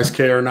 whether you guys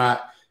care or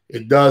not,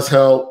 it does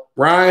help.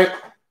 Right?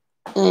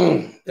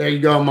 There you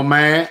go, my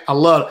man. I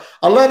love it.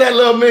 I love that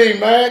little meme,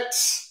 man.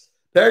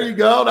 There you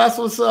go. That's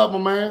what's up, my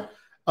man.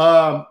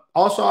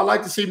 Also, I'd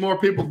like to see more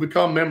people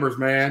become members,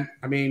 man.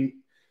 I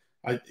mean,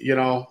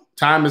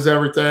 time is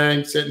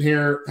everything. Sitting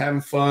here,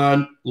 having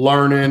fun,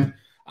 learning.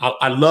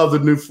 I love the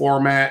new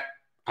format.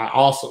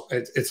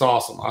 It's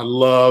awesome. I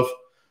love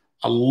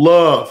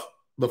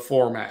the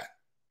format.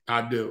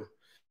 I do.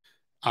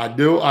 I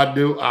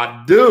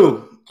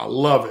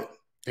love it.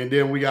 And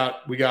then we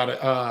got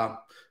to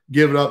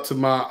give it up to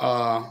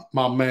my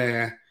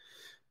man.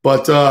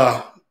 But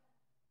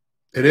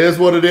it is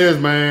what it is,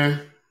 man.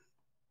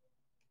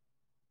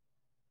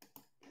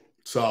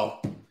 So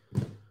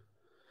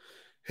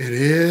it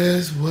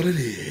is what it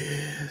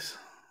is.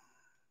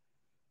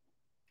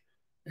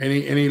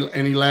 Any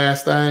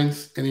last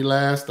things? Any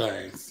last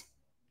things?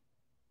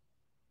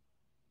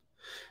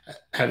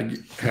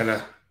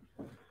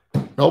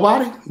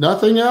 Nobody?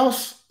 Nothing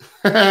else?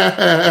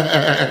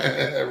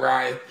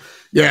 Right.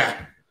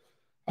 Yeah.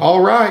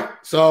 All right.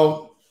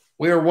 So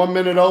we are 1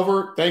 minute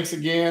over. Thanks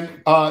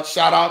again.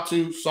 Shout out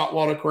to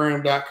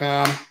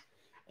saltwateraquarium.com.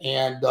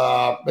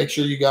 And make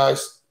sure you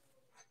guys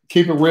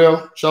keep it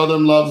real. Show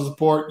them love and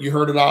support. You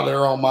heard it out of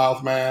their own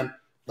mouth, man.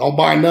 Don't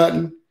buy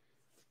nothing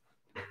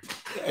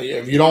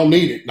if you don't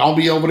need it. Don't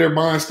be over there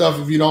buying stuff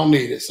if you don't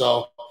need it.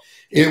 So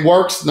it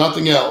works,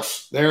 nothing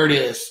else. There it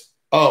is.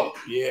 Oh,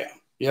 yeah.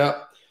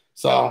 Yep.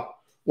 So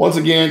once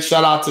again,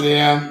 shout out to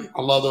them.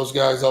 I love those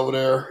guys over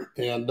there.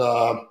 And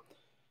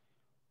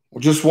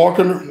we're just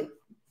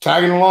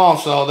tagging along.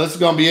 So this is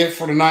going to be it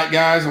for tonight,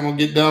 guys. I'm going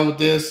to get done with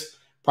this.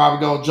 Probably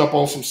going to jump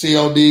on some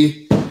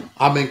COD.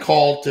 I've been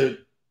called to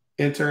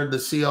enter the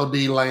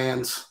COD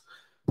lands.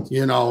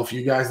 You know, if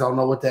you guys don't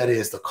know what that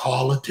is, the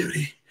Call of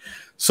Duty.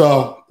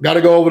 So got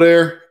to go over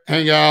there,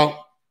 hang out,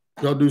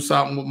 go do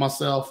something with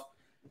myself.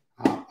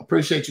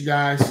 Appreciate you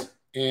guys.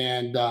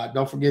 And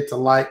don't forget to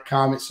like,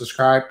 comment,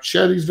 subscribe,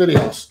 share these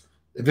videos.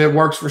 If it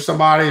works for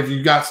somebody, if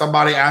you got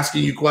somebody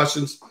asking you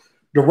questions,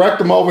 direct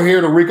them over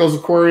here to Rico's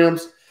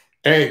Aquariums.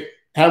 Hey,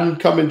 have them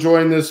come and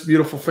join this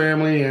beautiful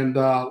family. And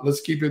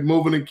let's keep it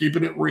moving and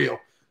keeping it real.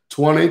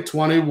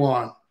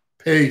 2021.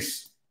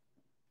 Peace.